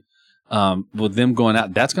 Lujan, with them going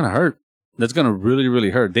out, that's going to hurt. That's going to really,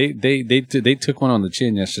 really hurt. They took one on the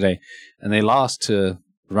chin yesterday, and they lost to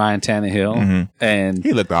Ryan Tannehill, and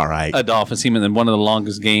he looked all right. A Dolphins team, and then one of the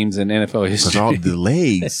longest games in NFL history. All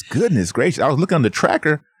delays. Goodness gracious! I was looking on the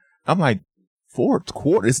tracker. I'm like, fourth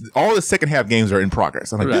quarter. All the second half games are in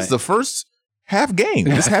progress. I'm like, This is the first half game.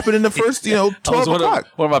 This happened in the first, 12 o'clock.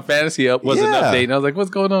 One of my fantasy wasn't updating. I was like, what's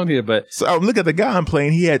going on here? But so I'm looking at the guy I'm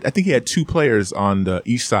playing. I think he had 2 players on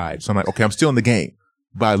each side. So I'm like, okay, I'm still in the game.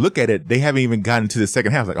 But I look at it, they haven't even gotten to the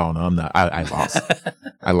second half. I was like, oh, no, I'm not. I lost.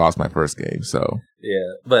 I lost my first game, so.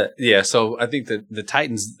 So I think that the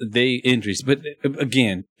Titans, injuries. But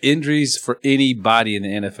again, injuries for anybody in the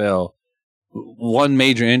NFL, one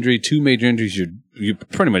major injury, 2 major injuries, you're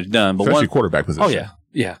pretty much done. But especially quarterback position. Oh,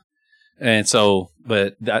 yeah. And so,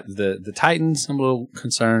 but the Titans, I'm a little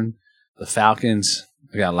concerned. The Falcons,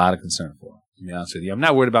 I got a lot of concern for, to be honest with you. I'm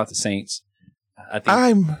not worried about the Saints. I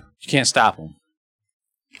think you can't stop them.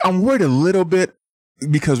 I'm worried a little bit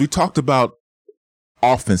because we talked about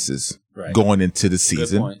offenses going into the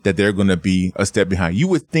season, that they're going to be a step behind. You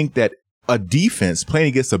would think that a defense playing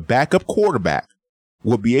against a backup quarterback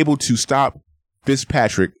would be able to stop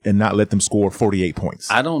Fitzpatrick and not let them score 48 points.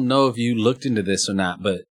 I don't know if you looked into this or not,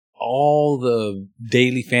 but all the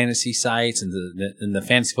daily fantasy sites and the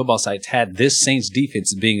fantasy football sites had this Saints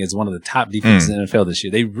defense being as one of the top defenses in the NFL this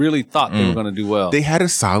year. They really thought they were going to do well. They had a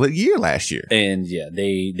solid year last year. And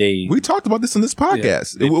we talked about this in this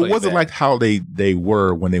podcast. Yeah, it wasn't like how they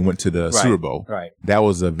were when they went to the Super Bowl. Right. That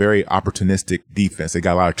was a very opportunistic defense. They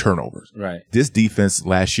got a lot of turnovers. Right. This defense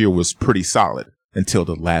last year was pretty solid until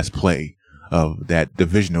the last play of that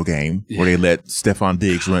divisional game where they let Stephon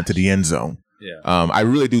Diggs run to the end zone. Yeah. I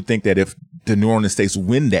really do think that if the New Orleans Saints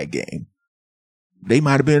win that game, they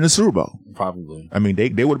might have been in the Super Bowl. Probably. I mean,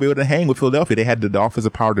 they would be able to hang with Philadelphia. They had the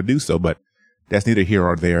offensive power to do so, but that's neither here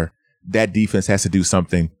or there. That defense has to do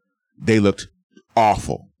something. They looked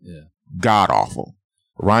awful. Yeah. God awful.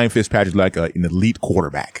 Ryan Fitzpatrick like an elite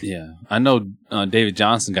quarterback. Yeah. I know David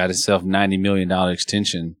Johnson got himself $90 million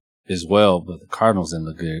extension as well, but the Cardinals didn't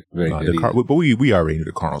look very good. But we already knew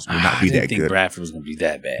the Cardinals would not be that good. I didn't think Bradford was going to be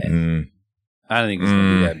that bad. I didn't think it was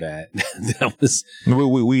going to be that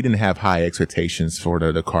bad. We didn't have high expectations for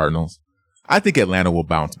the Cardinals. I think Atlanta will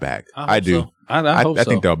bounce back. I do. So. I hope I so.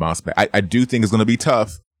 think they'll bounce back. I do think it's going to be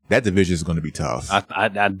tough. That division is going to be tough.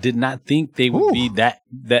 I did not think they would be that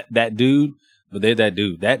dude, but they're that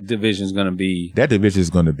dude. That division is going to be. That division is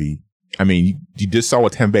going to be. I mean, you just saw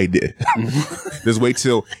what Tampa Bay did. Just wait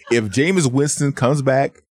till if Jameis Winston comes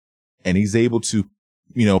back and he's able to,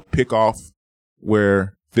 pick off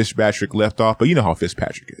where Fitzpatrick left off. But you know how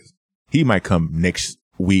Fitzpatrick is. He might come next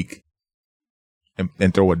week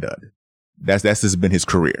and throw a dud. That's just been his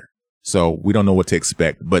career. So we don't know what to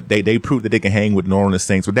expect. But they proved that they can hang with New Orleans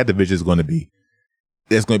Saints. But that division is going to be.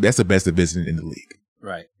 That's the best division in the league.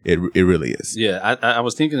 Right. It really is. Yeah, I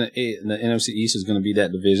was thinking that the NFC East is going to be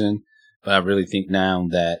that division. But I really think now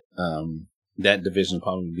that that division will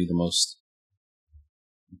probably be the most.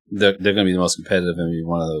 They're going to be the most competitive and be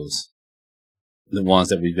one of those, the ones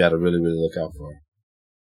that we've got to really, really look out for.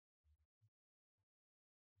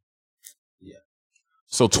 Yeah.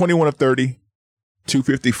 So 21 of 30,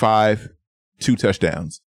 255, 2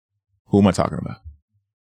 touchdowns. Who am I talking about?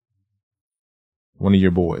 One of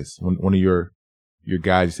your boys, one of your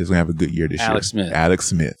guys who says going to have a good year this year. Alex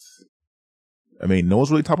Smith. I mean, no one's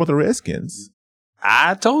really talking about the Redskins.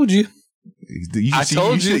 I told you. You guys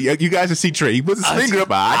should see Trey. He puts his finger up.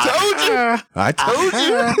 I told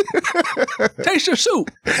you. Taste your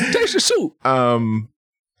soup. I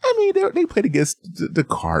mean, they played against the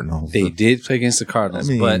Cardinals. They did play against the Cardinals,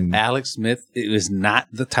 I mean, but Alex Smith is not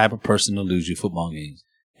the type of person to lose you football games.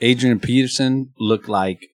 Adrian Peterson looked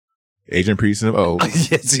like Adrian Peterson. Oh,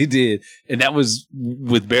 yes, he did, and that was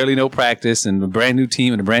with barely no practice and a brand new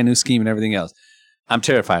team and a brand new scheme and everything else. I'm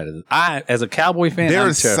terrified of it. As a Cowboy fan,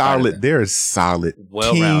 I'm terrified of it. They're a solid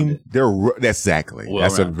well-rounded team. That's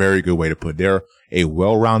a very good way to put it. They're a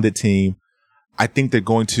well-rounded team. I think they're not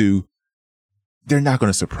going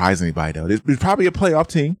to surprise anybody though. It's probably a playoff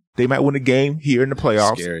team. They might win a game here in the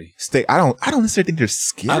playoffs. Scary. I don't necessarily think they're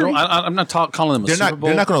scary. I'm not calling them a Super Bowl.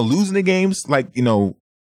 They're not going to lose any games. Alex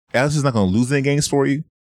is not going to lose any games for you.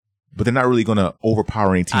 But they're not really going to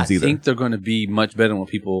overpower any teams either. I think they're going to be much better than what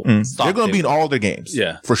people thought. They're going to be in all their games.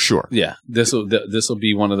 Yeah. For sure. Yeah. This will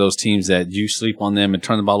be one of those teams that you sleep on them and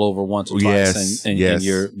turn the ball over once or twice and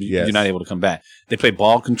you're not able to come back. They play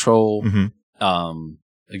ball control. Mm-hmm.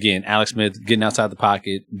 Again, Alex Smith getting outside the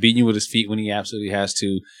pocket, beating you with his feet when he absolutely has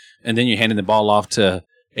to. And then you're handing the ball off to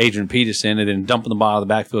Adrian Peterson and then dumping the ball out of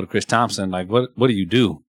the backfield to Chris Thompson. Like, what do you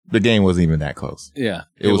do? The game wasn't even that close. Yeah.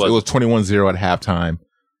 It was 21-0 at halftime.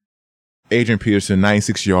 Adrian Peterson,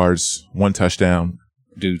 96 yards, 1 touchdown.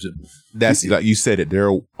 Dude, that's like you said it. They're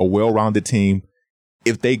a well-rounded team.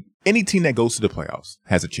 Any team that goes to the playoffs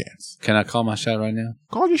has a chance. Can I call my shot right now?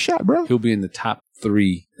 Call your shot, bro. He'll be in the top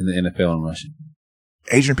 3 in the NFL in rushing.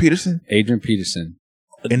 Adrian Peterson.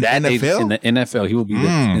 In the NFL? In the NFL, he will be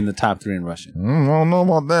in the top 3 in rushing. I don't know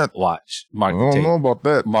about that. Watch. Mark the tape. I don't know about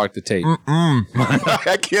that. Mark the tape.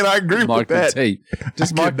 I cannot agree with that. Mark the tape.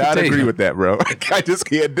 Just mark the tape. I cannot agree with that, bro. I just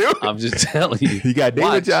can't do it. I'm just telling you. You got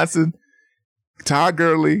David Johnson, Todd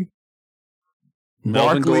Gurley,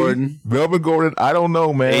 Melvin Gordon. I don't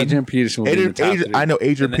know, man. Adrian Peterson will be in the top 3. I know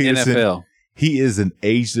Adrian Peterson. NFL. He is an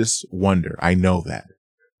ageless wonder. I know that.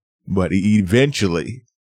 But eventually,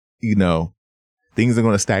 things are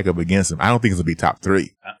going to stack up against him. I don't think it's going to be top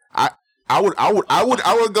 3. I would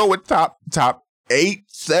go with top 8,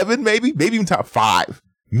 7, maybe even top 5,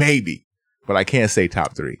 maybe. But I can't say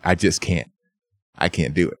top 3. I just can't. I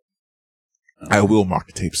can't do it. I will mark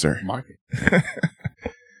the tape, sir. Mark it.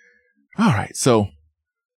 All right. So,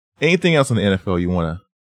 anything else in the NFL you want to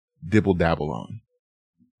dibble dabble on?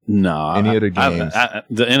 No. Any other games?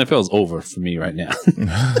 The NFL is over for me right now.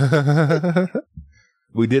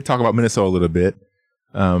 We did talk about Minnesota a little bit.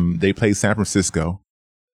 They played San Francisco.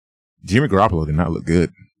 Jimmy Garoppolo did not look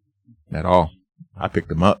good at all. I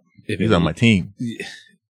picked him up. He's on my team.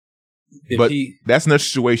 But that's another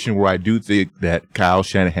situation where I do think that Kyle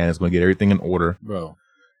Shanahan is going to get everything in order. Bro,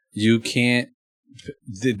 you can't.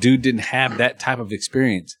 The dude didn't have that type of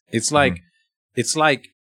experience. It's like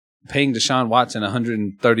paying Deshaun Watson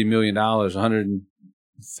 $130 million,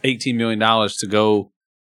 $118 million to go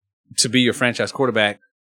to be your franchise quarterback,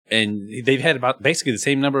 and they've had about basically the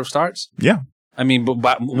same number of starts. Yeah. I mean,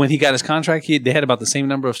 but when he got his contract, they had about the same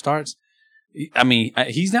number of starts. I mean,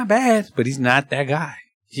 he's not bad, but he's not that guy.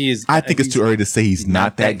 He is. I think it's too early to say he's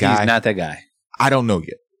not that guy. He's not that guy. I don't know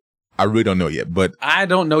yet. I really don't know yet. But I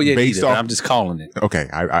don't know yet either. But I'm just calling it. Okay,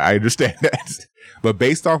 I understand that. But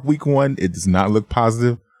based off week 1, it does not look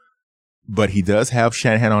positive. But he does have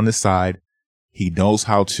Shanahan on his side. He knows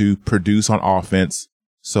how to produce on offense.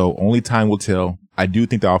 So only time will tell. I do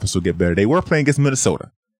think the offense will get better. They were playing against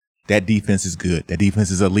Minnesota. That defense is good. That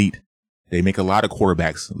defense is elite. They make a lot of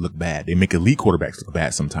quarterbacks look bad. They make elite quarterbacks look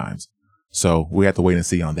bad sometimes. So we have to wait and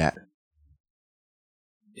see on that.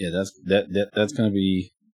 Yeah, that's gonna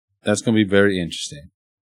be very interesting.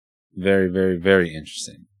 Very, very, very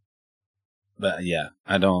interesting. But yeah,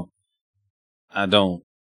 I don't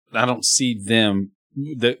see them.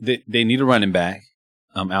 They need a running back.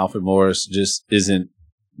 Alfred Morris just isn't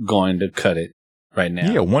going to cut it right now.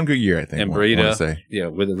 Yeah, one good year, I think. And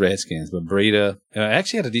Breida, with the Redskins. But Breida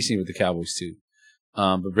actually had a decent year with the Cowboys too.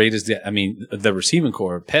 But Breida's the receiving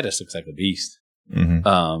core. Pettis looks like a beast.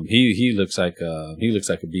 Mm-hmm. He looks like a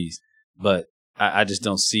beast. But I just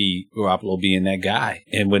don't see Garoppolo being that guy.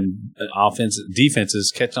 And when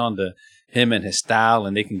defenses catch on to him and his style,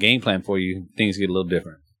 and they can game plan for you, things get a little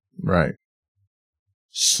different. Right.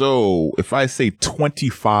 So if I say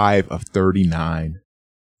 25 of 39,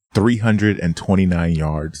 329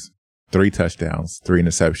 yards, 3 touchdowns, 3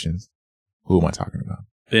 interceptions, who am I talking about?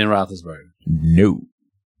 Ben Roethlisberger. No.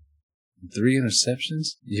 3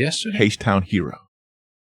 interceptions yesterday? H-Town hero.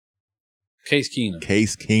 Case Keenum.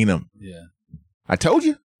 Case Keenum. Yeah. I told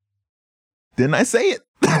you. Didn't I say it?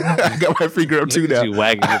 I got my finger up too now. You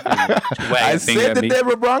wagging your finger. I said the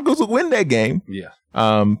Denver Broncos would win that game. Yeah.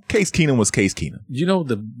 Case Keenum was Case Keenum. You know,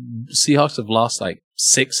 the Seahawks have lost like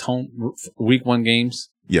 6 home week 1 games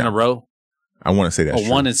in a row. I want to say that's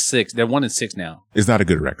true. 1-6. They're 1-6 now. It's not a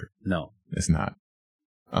good record. No, it's not.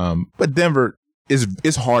 But Denver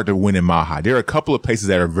is hard to win in Mile High. There are a couple of places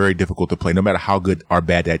that are very difficult to play, no matter how good or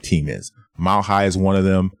bad that team is. Mile High is one of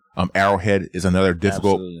them. Arrowhead is another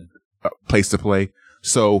difficult place to play.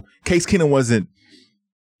 So Case Keenum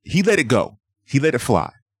he let it go. He let it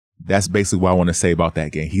fly. That's basically what I want to say about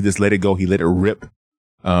that game. He just let it go. He let it rip.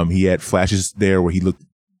 He had flashes there where he looked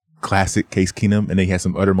classic Case Keenum, and then he had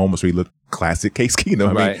some other moments where he looked classic Case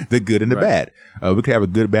Keenum. I mean, the good and the bad. We could have a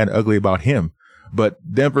good, bad, and ugly about him. But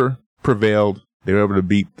Denver prevailed. They were able to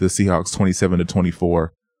beat the Seahawks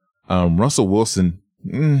 27-24. Russell Wilson,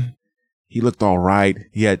 he looked all right.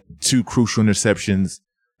 He had 2 crucial interceptions,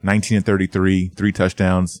 19-33, 3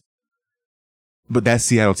 touchdowns. But that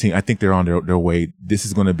Seattle team, I think they're on their way. This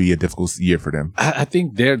is going to be a difficult year for them. I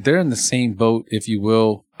think they're in the same boat, if you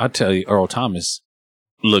will. I'll tell you, Earl Thomas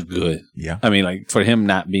looked good. Yeah. I mean, like, for him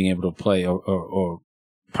not being able to play or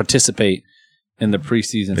participate in the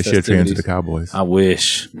preseason they should transfer to the Cowboys. I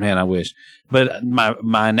wish. But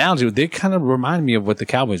my analogy, they kind of remind me of what the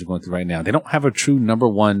Cowboys are going through right now. They don't have a true number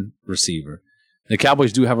 1 receiver. The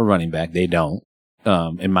Cowboys do have a running back. They don't,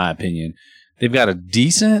 in my opinion. They've got a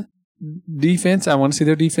decent defense. I want to say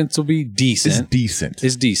their defense will be decent.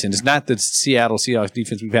 It's decent. It's not the Seattle Seahawks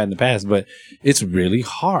defense we've had in the past, but it's really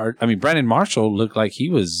hard. I mean, Brandon Marshall looked like he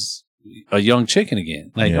was a young chicken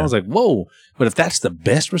again. Like, I was like, whoa. But if that's the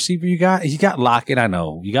best receiver you got Lockett, I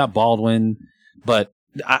know. You got Baldwin, but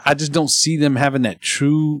I just don't see them having that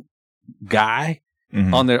true guy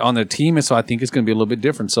on their team. And so I think it's going to be a little bit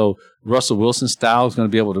different. So Russell Wilson's style is going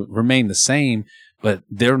to be able to remain the same, but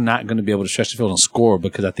they're not going to be able to stretch the field and score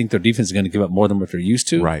because I think their defense is going to give up more than what they're used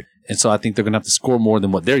to. Right. And so I think they're going to have to score more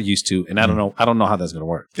than what they're used to. And I don't know how that's going to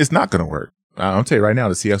work. It's not going to work. I'll tell you right now,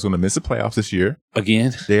 the Seahawks are going to miss the playoffs this year.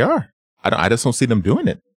 Again? They are. I just don't see them doing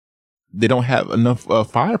it. They don't have enough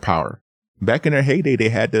firepower. Back in their heyday, they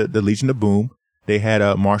had the Legion of Boom. They had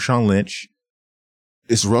Marshawn Lynch.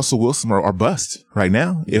 It's Russell Wilson or bust right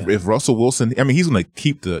now. Yeah. If Russell Wilson, I mean, he's going to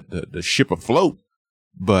keep the ship afloat,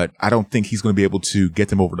 but I don't think he's going to be able to get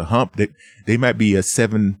them over the hump. They might be a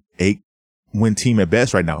 7-8 win team at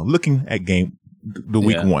best right now. Looking at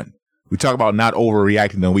week 1, we talk about not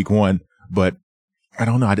overreacting on week 1, but I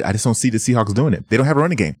don't know. I just don't see the Seahawks doing it. They don't have a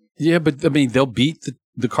running game. Yeah, but I mean, they'll beat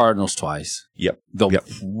the Cardinals twice. Yep.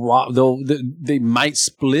 They might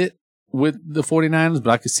split with the 49ers,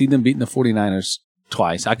 but I could see them beating the 49ers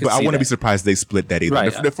twice. I wouldn't be surprised if they split that either.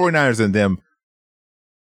 Right. The 49ers and them,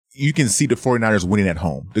 you can see the 49ers winning at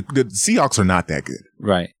home. The Seahawks are not that good.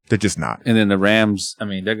 Right. They're just not. And then the Rams, I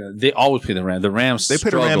mean, they always play the Rams. The Rams They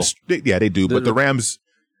play the Rams. Yeah, they do. But the Rams,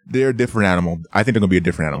 they're a different animal. I think they're going to be a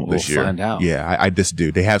different animal this year. We'll find out. Yeah, I just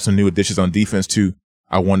do. They have some new additions on defense too,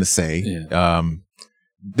 I want to say. Yeah.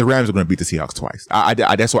 The Rams are going to beat the Seahawks twice.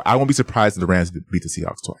 That's why I won't be surprised if the Rams beat the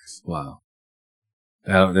Seahawks twice. Wow.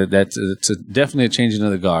 It's definitely a changing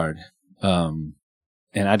of the guard. And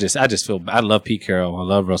I just feel, I love Pete Carroll. I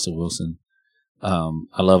love Russell Wilson.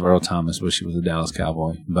 I love Earl Thomas. Wish he was a Dallas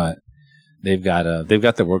Cowboy, but they've got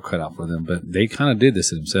their work cut out for them, but they kind of did this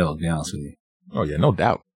to themselves, to be honest with you. Oh yeah, no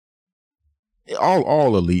doubt.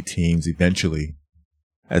 All elite teams eventually,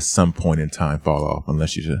 at some point in time, fall off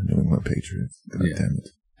unless you're the New England Patriots. God damn it!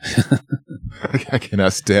 I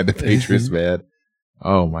cannot stand the Patriots, man.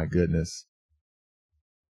 Oh my goodness.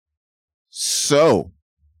 So,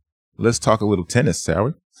 let's talk a little tennis, shall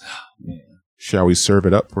we? Shall we serve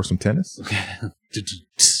it up for some tennis?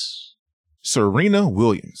 Serena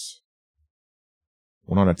Williams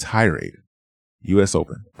went on a tirade, U.S.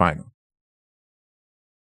 Open final.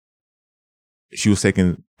 She was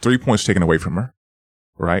taking 3 points taken away from her,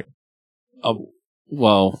 right?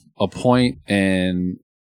 Well, a point and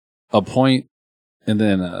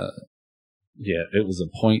then it was a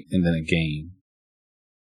point and then a game.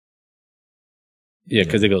 Yeah,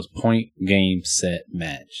 because it goes point, game, set,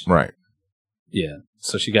 match. Right. Yeah.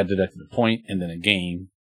 So she got deducted a point and then a game.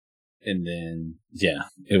 And then,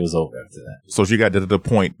 it was over after that. So she got deducted a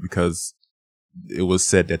point because it was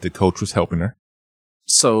said that the coach was helping her.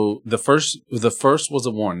 So the first was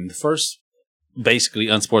a warning. The first basically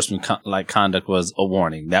unsportsmanlike conduct was a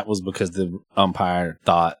warning. That was because the umpire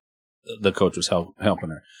thought the coach was helping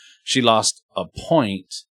her. She lost a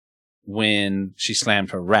point when she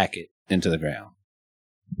slammed her racket into the ground.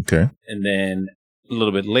 Okay. And then a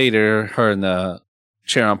little bit later, her and the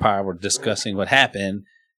chair umpire were discussing what happened,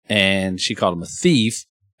 and she called him a thief,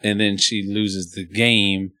 and then she loses the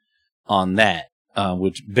game on that,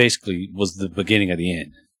 which basically was the beginning of the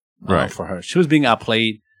end for her. She was being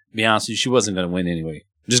outplayed. To be honest with you, she wasn't going to win anyway.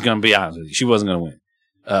 Just going to be honest with you. She wasn't going to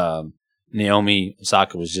win. Naomi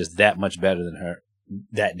Osaka was just that much better than her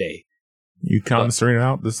that day. You counting Serena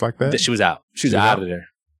out just like that? She was out. She was out of there.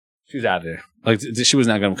 She was out of there. Like, she was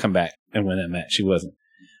not going to come back and win that match. She wasn't.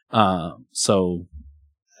 So,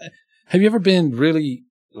 have you ever been really,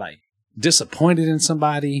 like, disappointed in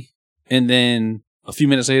somebody and then a few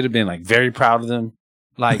minutes later been, like, very proud of them?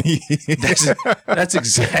 Like, that's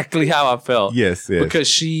exactly how I felt. Yes. Because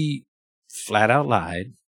she flat out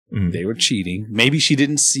lied. Mm-hmm. They were cheating. Maybe she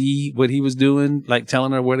didn't see what he was doing, like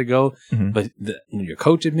telling her where to go. Mm-hmm. But when your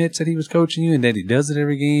coach admits that he was coaching you and that he does it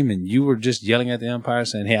every game, and you were just yelling at the umpire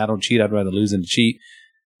saying, "Hey, I don't cheat. I'd rather lose than to cheat."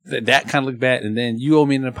 That kind of looked bad. And then you owe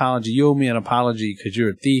me an apology. You owe me an apology because you're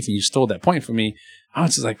a thief and you stole that point from me. I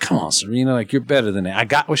was just like, "Come on, Serena. Like, you're better than that." I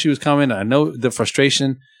got where she was coming. I know the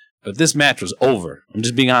frustration, but this match was over. I'm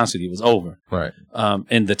just being honest with you. It was over. Right.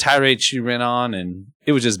 And the tirade she ran on, and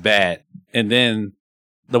it was just bad. And then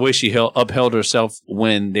the way she upheld herself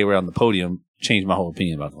when they were on the podium changed my whole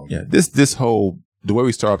opinion about the whole game. This whole, the way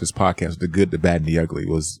we start off this podcast, the good, the bad, and the ugly,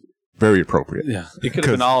 was very appropriate. Yeah, it could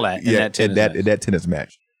have been all that in that tennis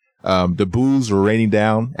match. The boos were raining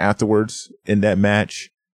down afterwards in that match.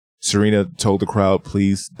 Serena told the crowd,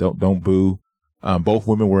 "Please don't boo." Both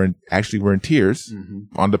women were in tears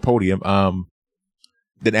on the podium.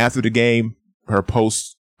 Then after the game, her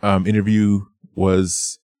post interview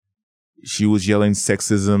was, she was yelling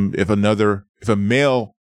sexism. If a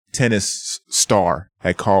male tennis star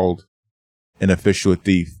had called an official a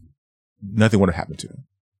thief, nothing would have happened to him.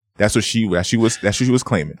 That's what she was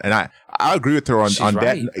claiming. And I agree with her on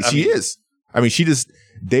right. that. She is. I mean,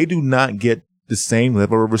 they do not get the same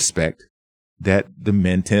level of respect that the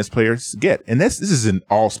men tennis players get. And this is in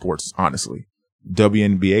all sports, honestly.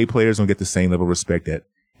 WNBA players don't get the same level of respect that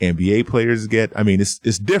NBA players get. I mean, it's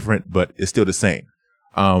different, but it's still the same.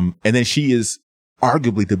 And then she is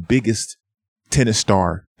arguably the biggest tennis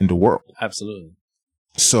star in the world. Absolutely.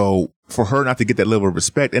 So for her not to get that level of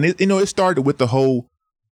respect, and it started with the whole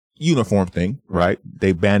uniform thing, right?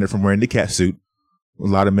 They banned her from wearing the catsuit. A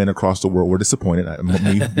lot of men across the world were disappointed.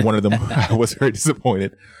 Me, one of them, I was very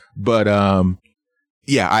disappointed. But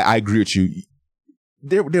I agree with you.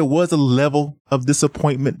 There was a level of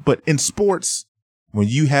disappointment, but in sports, when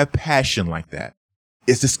you have passion like that,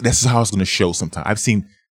 that's how it's going to show sometimes. I've seen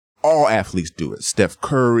all athletes do it. Steph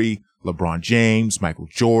Curry, LeBron James, Michael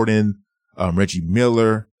Jordan, Reggie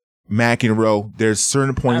Miller, McEnroe. There's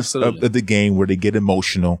certain points of the game where they get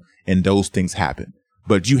emotional and those things happen.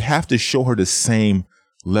 But you have to show her the same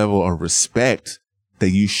level of respect that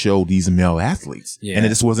you show these male athletes. Yeah. And it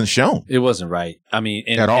just wasn't shown. It wasn't right. I mean,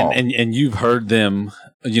 at all. And you've heard them,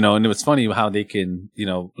 and it was funny how they can,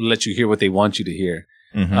 let you hear what they want you to hear.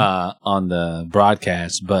 Mm-hmm. On the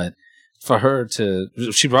broadcast, but for her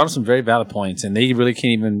she brought up some very valid points, and they really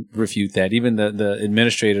can't even refute that. Even the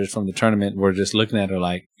administrators from the tournament were just looking at her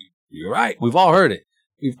like, "You're right. We've all heard it.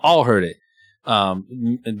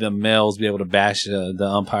 The males be able to bash the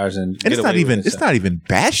umpires, and it's not even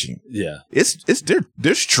bashing. Yeah,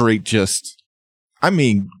 they're straight just,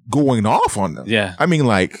 going off on them. Yeah,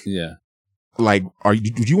 Like,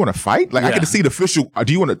 do you want to fight? Like, I get to see the official.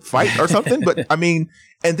 Do you want to fight or something? But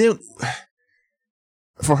and then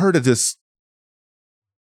for her to just,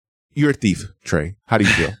 you're a thief, Trey. How do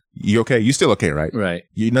you feel? You okay? You still okay, right? Right.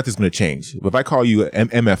 Nothing's going to change. But if I call you an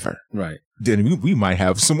MFer, right, then we might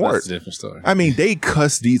have some words. That's a different story. They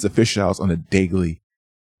cuss these officials on a daily,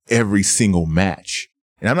 every single match.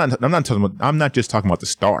 And I'm not just talking about the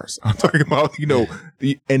stars. I'm talking about,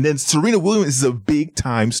 and then Serena Williams is a big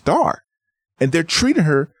time star and they're treating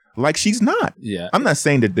her like she's not. Yeah. I'm not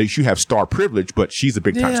saying that you have star privilege, but she's a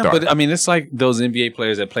big time star. But I mean, it's like those NBA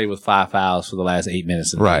players that play with 5 fouls for the last 8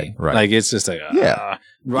 minutes of the game. Right. Like it's just like,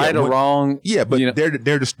 right or wrong. Yeah. But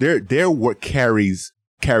they're what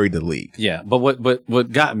carried the league. Yeah. But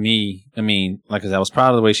what got me, I mean, like I said, I was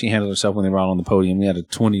proud of the way she handled herself when they were out on the podium. We had a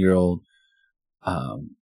 20-year-old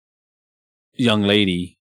young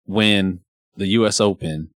lady win the U.S.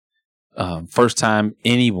 Open. First time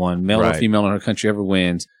anyone, male or female in her country, ever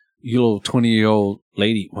wins. You little 20-year-old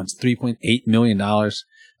lady wants $3.8 million.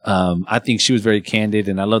 I think she was very candid,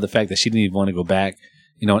 and I love the fact that she didn't even want to go back,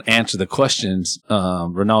 and answer the questions,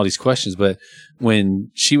 Rinaldi's questions. But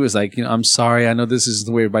when she was like, I'm sorry, I know this is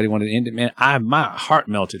the way everybody wanted to end it, man, my heart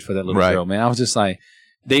melted for that little girl, man. I was just like,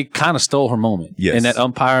 they kind of stole her moment. Yes. And that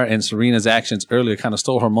umpire and Serena's actions earlier kind of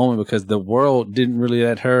stole her moment because the world didn't really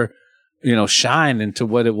let her, shine into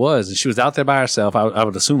what it was. And she was out there by herself. I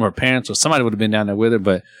would assume her parents or somebody would have been down there with her,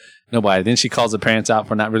 but nobody. Then she calls the parents out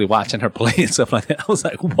for not really watching her play and stuff like that. I was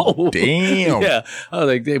like, whoa. Damn. Yeah. I was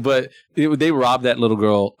like, they robbed that little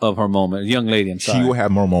girl of her moment. Young lady, I'm sorry. She will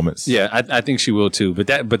have more moments. Yeah, I think she will too. But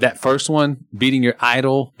that first one, beating your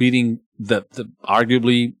idol, beating the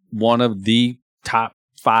arguably one of the top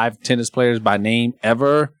 5 tennis players by name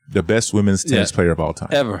ever. The best women's tennis player of all time.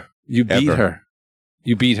 Ever. You beat her.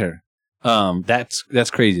 You beat her.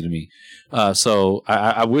 That's crazy to me. So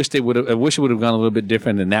I wish it would have gone a little bit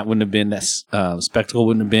different, and that wouldn't have been that spectacle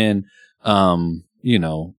wouldn't have been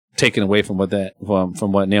taken away from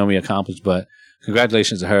what Naomi accomplished. But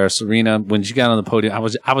congratulations to her. Serena, when she got on the podium,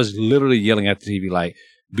 I was literally yelling at the TV like,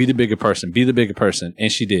 be the bigger person,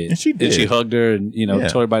 and she did. And she hugged her and told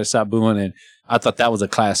everybody to stop booing, and I thought that was a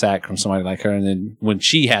class act from somebody like her. And then when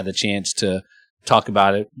she had the chance to talk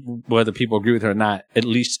about it, whether people agree with her or not, at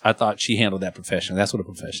least I thought she handled that professionally. That's what a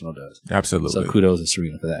professional does. Absolutely. So kudos to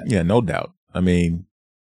Serena for that. Yeah, no doubt. I mean,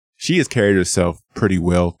 she has carried herself pretty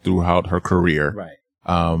well throughout her career.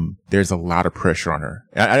 Right. There's a lot of pressure on her.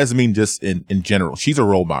 I doesn't mean just in general. She's a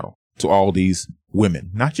role model to all these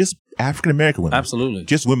women, not just African-American women. Absolutely.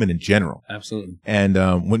 Just women in general. Absolutely. And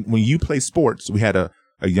when you play sports, we had a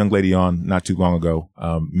young lady on not too long ago,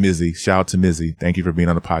 Mizzy. Shout out to Mizzy. Thank you for being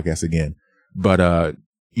on the podcast again. But,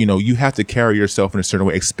 you have to carry yourself in a certain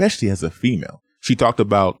way, especially as a female. She talked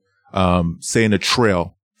about setting a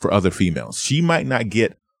trail for other females. She might not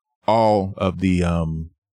get all of the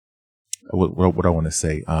what I want to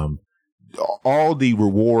say. All the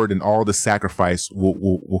reward and all the sacrifice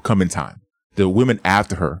will come in time. The women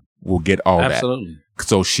after her will get all Absolutely. that.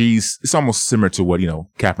 So it's almost similar to what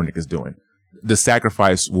Kaepernick is doing. The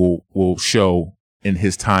sacrifice will show in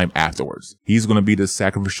his time afterwards. He's going to be the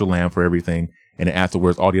sacrificial lamb for everything. And then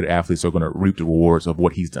afterwards, all the other athletes are going to reap the rewards of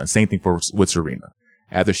what he's done. Same thing with Serena.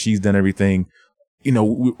 After she's done everything,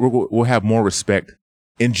 we'll have more respect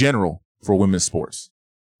in general for women's sports.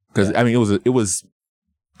 Because, I mean,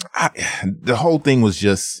 the whole thing was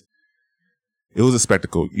just, it was a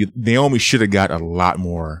spectacle. Naomi should have got a lot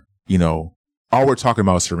more, all we're talking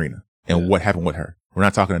about is Serena and what happened with her. We're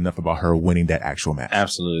not talking enough about her winning that actual match.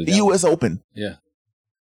 Absolutely. The U.S. Open. Yeah.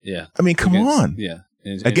 Yeah. I mean, come on. Yeah.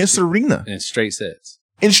 Against Serena. In straight sets.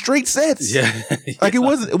 Yeah. Like it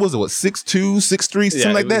was what, 6-2, 6-3,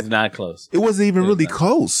 something like that? It was not close. It wasn't even really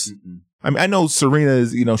close. Mm-mm. I mean, I know Serena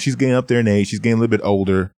is, she's getting up there in age. She's getting a little bit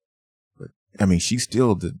older. But, I mean, she's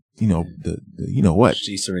still the what?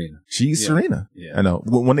 She's Serena. She's Serena. Yeah. I know.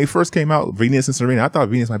 When they first came out, Venus and Serena, I thought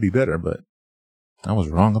Venus might be better, but I was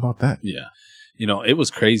wrong about that. Yeah. It was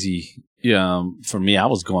crazy. For me, I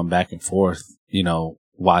was going back and forth,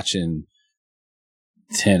 watching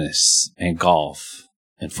tennis and golf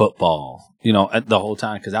and football, the whole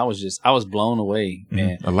time. Cause I was blown away,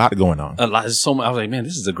 man. A lot going on. A lot. So much. I was like, man,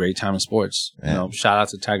 this is a great time in sports. Shout out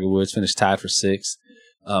to Tiger Woods, finished tied for 6th.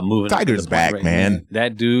 Tiger's back, man.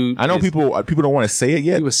 That dude. I know people don't want to say it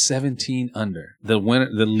yet. He was 17 under. The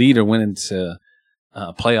leader went into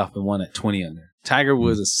playoff and won at 20 under. Tiger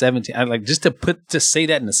Woods is 17. I like just to say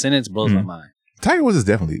that in a sentence blows my mind. Tiger Woods is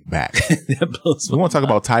definitely back. That blows we want to talk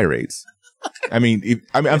about tirades. I'm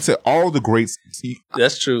saying all the greats.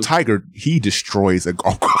 That's true. Tiger, he destroys a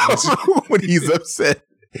golf course when he's upset,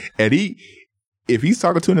 and if he's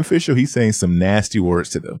talking to an official, he's saying some nasty words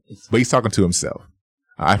to them, but he's talking to himself.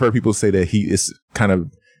 I've heard people say that he is kind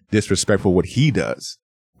of disrespectful what he does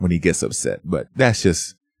when he gets upset, but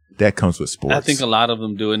that comes with sports. I think a lot of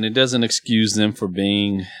them do, and it doesn't excuse them for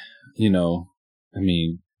being,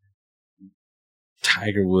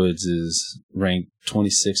 Tiger Woods is ranked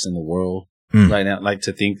 26th in the world. right now. Like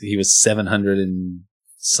to think that he was 700 and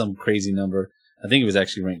some crazy number. I think he was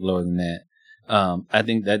actually ranked lower than that. I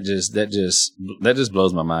think that just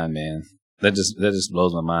blows my mind, man. That just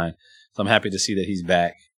blows my mind. So I'm happy to see that he's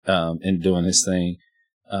back and doing his thing.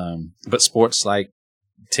 But sports like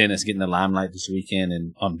tennis getting the limelight this weekend,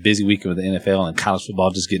 and on a busy weekend with the NFL and college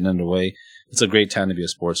football just getting underway, it's a great time to be a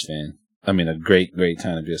sports fan. I mean, a great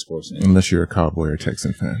time to be a sports fan. Unless you're a Cowboy or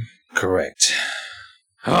Texan fan. Correct.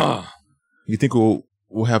 Oh. You think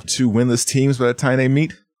we'll have 2 winless teams by the time they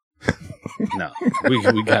meet? No,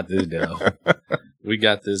 we got this dub. We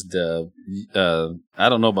got this dub. I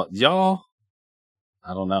don't know about y'all.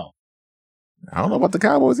 I don't know. I don't know about the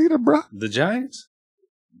Cowboys either, bruh. The Giants,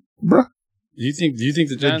 bruh. Do you think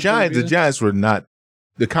the Giants were not.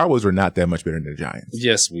 The Cowboys were not that much better than the Giants.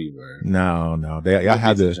 Yes, we were. No. Y'all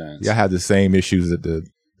have the same issues that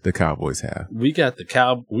the Cowboys have. We got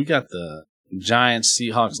the Giants,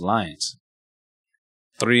 Seahawks, Lions.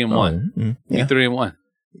 3-1. Mm-hmm. Yeah. 3-1.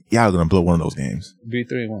 Y'all are gonna blow one of those games. Be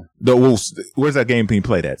 3-1. Where's that game being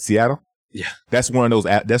played at? Seattle. Yeah, that's one of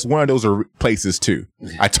those places too.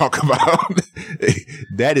 I talk about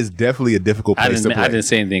that is definitely a difficult place to play. I didn't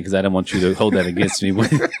say anything because I didn't want you to hold that against me when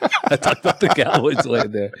I talked about the Cowboys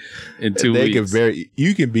playing there in 2 weeks.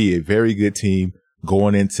 You can be a very good team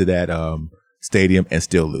going into that stadium and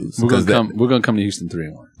still lose. We're gonna come to Houston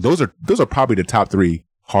 3-1. Those are probably the top 3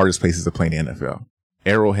 hardest places to play in the NFL: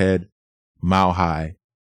 Arrowhead, Mile High,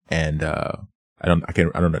 and I don't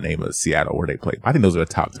know the name of Seattle where they play. I think those are the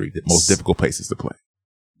top 3 most difficult places to play.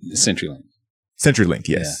 CenturyLink,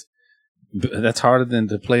 yes. Yeah. That's harder than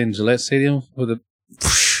to play in Gillette Stadium with a.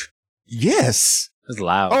 Yes, it's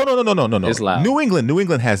loud. Oh no! It's loud. New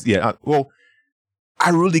England has I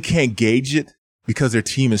really can't gauge it because their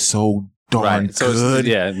team is so darn good.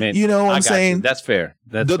 Yeah, man. You know what I'm saying? That's fair.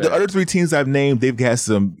 The other 3 teams I've named, they've got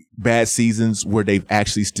some bad seasons where they've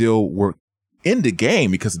actually still worked in the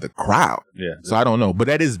game because of the crowd. Yeah. So I don't know, but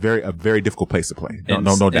that is a very difficult place to play.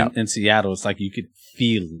 No doubt. In Seattle, it's like you could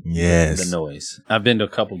feel the noise. I've been to a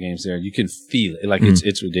couple games there. You can feel it. Like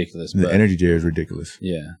it's ridiculous. The energy there is ridiculous.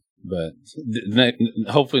 Yeah. But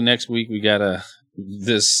hopefully next week we got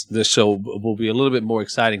this show will be a little bit more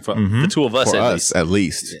exciting for the 2 of us at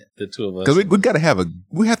least. Yeah, the 2 of us. Because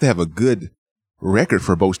we have to have a good record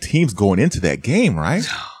for both teams going into that game, right?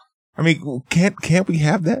 I mean, can't we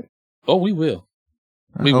have that? Oh, we will.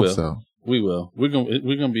 We will. So. We will. We're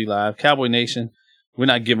gonna be live. Cowboy Nation. We're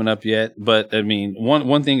not giving up yet. But I mean,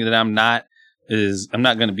 one thing that I'm not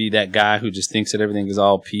gonna be that guy who just thinks that everything is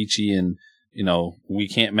all peachy and we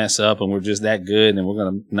can't mess up and we're just that good and we're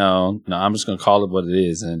gonna no. I'm just gonna call it what it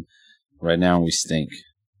is. And right now we stink.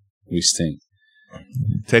 We stink.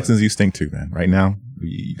 Texans, you stink too, man. Right now,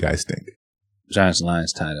 you guys stink. Giants and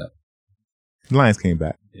Lions tied up. The Lions came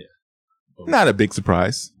back. Yeah. Not a big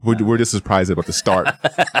surprise. We're just surprised about the start.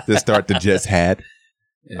 The start the Jets had.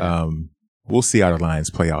 Yeah. We'll see how the Lions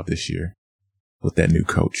play out this year with that new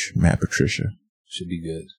coach, Matt Patricia. Should be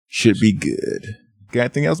good. Should be good. Got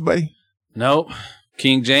anything else, buddy? Nope.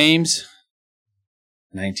 King James.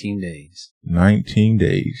 19 days. 19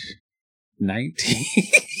 days. 19.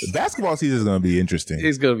 The basketball season is going to be interesting.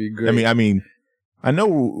 It's going to be great. I mean, I know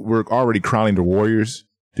we're already crowning the Warriors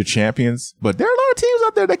the champions, but there are a lot of teams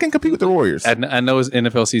out there that can compete with the Warriors. I know it's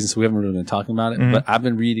NFL season, so we haven't really been talking about it, but I've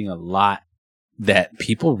been reading a lot that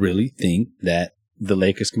people really think that the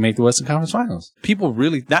Lakers can make the Western Conference Finals. People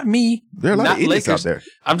really, not me. There are a lot of idiots out there.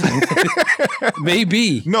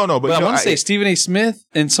 Maybe. No, but I want to say Stephen A. Smith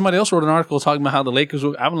and somebody else wrote an article talking about how the Lakers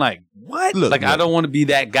were. I'm like, what? Look, I don't want to be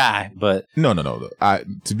that guy, but no.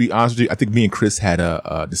 To be honest with you, I think me and Chris had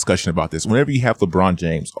a discussion about this. Whenever you have LeBron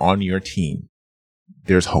James on your team,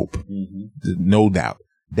 there's hope. Mm-hmm. No doubt.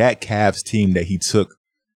 That Cavs team that he took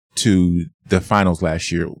to the finals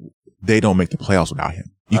last year, they don't make the playoffs without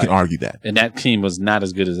him. You can argue that. And that team was not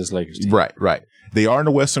as good as this Lakers team. Right. They are in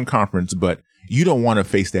the Western Conference, but you don't want to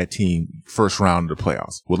face that team first round of the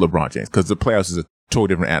playoffs with LeBron James because the playoffs is a totally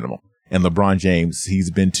different animal. And LeBron James, he's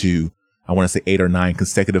been to, I want to say 8 or 9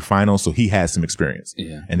 consecutive finals, so he has some experience.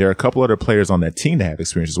 Yeah. And there are a couple other players on that team that have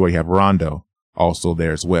experience as well. You have Rondo also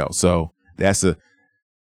there as well. So it's a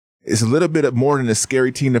little bit more than a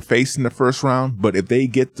scary team to face in the first round, but if they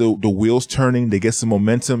get the wheels turning, they get some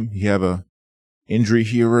momentum, you have a injury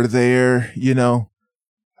here or there,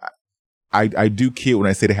 I do kid when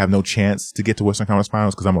I say they have no chance to get to Western Conference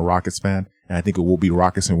Finals because I'm a Rockets fan, and I think it will be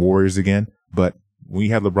Rockets and Warriors again. But when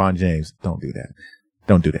you have LeBron James, don't do that.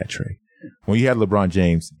 Don't do that, Trey. When you have LeBron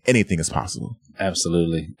James, anything is possible.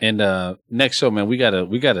 Absolutely. And next show, man, we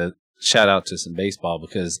gotta shout out to some baseball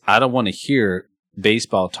because I don't want to hear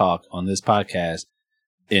baseball talk on this podcast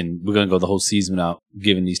and we're going to go the whole season without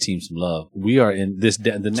giving these teams some love. We are in this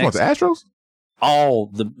the next the Astros. A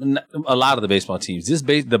lot of the baseball teams.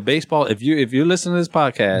 The baseball. If you're listening to this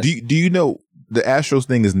podcast, do you know the Astros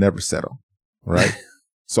thing is never settled, right?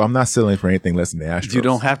 So I'm not settling for anything less than the Astros. You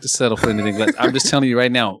don't have to settle for anything less. I'm just telling you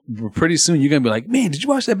right now. Pretty soon you're gonna be like, man, did you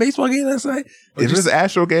watch that baseball game last night? If it's an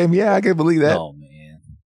Astro game, yeah, I can believe that. Oh man,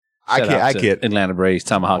 I can't. Atlanta Braves,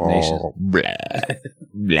 Tomahawk Nation. Blah,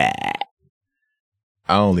 blah.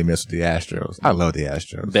 I only mess with the Astros. I love the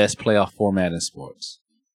Astros. Best playoff format in sports.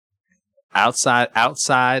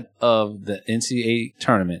 Outside of the NCAA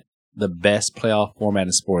tournament, the best playoff format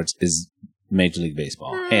in sports is Major League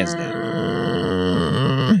Baseball, hands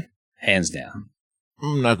down. Hands down.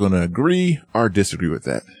 I'm not going to agree or disagree with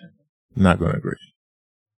that. Not going to agree.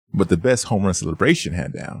 But the best home run celebration,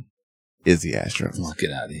 hand down, is the Astros. Oh,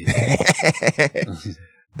 get out of here.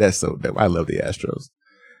 That's so dope. I love the Astros.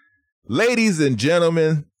 Ladies and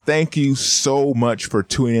gentlemen, thank you so much for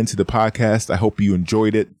tuning into the podcast. I hope you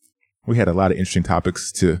enjoyed it. We had a lot of interesting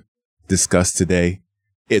topics to discuss today.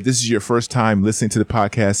 If this is your first time listening to the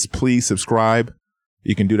podcast, please subscribe.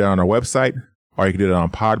 You can do that on our website, or you can do that on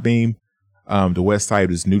Podbean. The website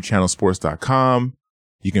is newchannelsports.com.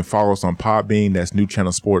 You can follow us on Podbean. That's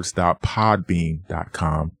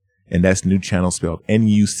newchannelsports.podbean.com. And that's New Channel spelled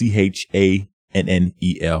NUCHANNEL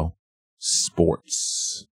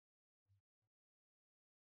Sports.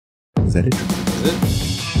 Is that it?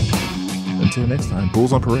 Until next time,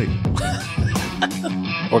 Bulls on Parade.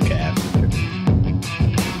 Or Cavs.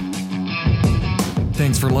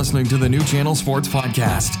 Thanks for listening to the New Channel Sports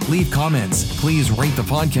Podcast. Leave comments. Please rate the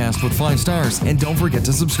podcast with 5 stars and don't forget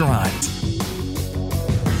to subscribe.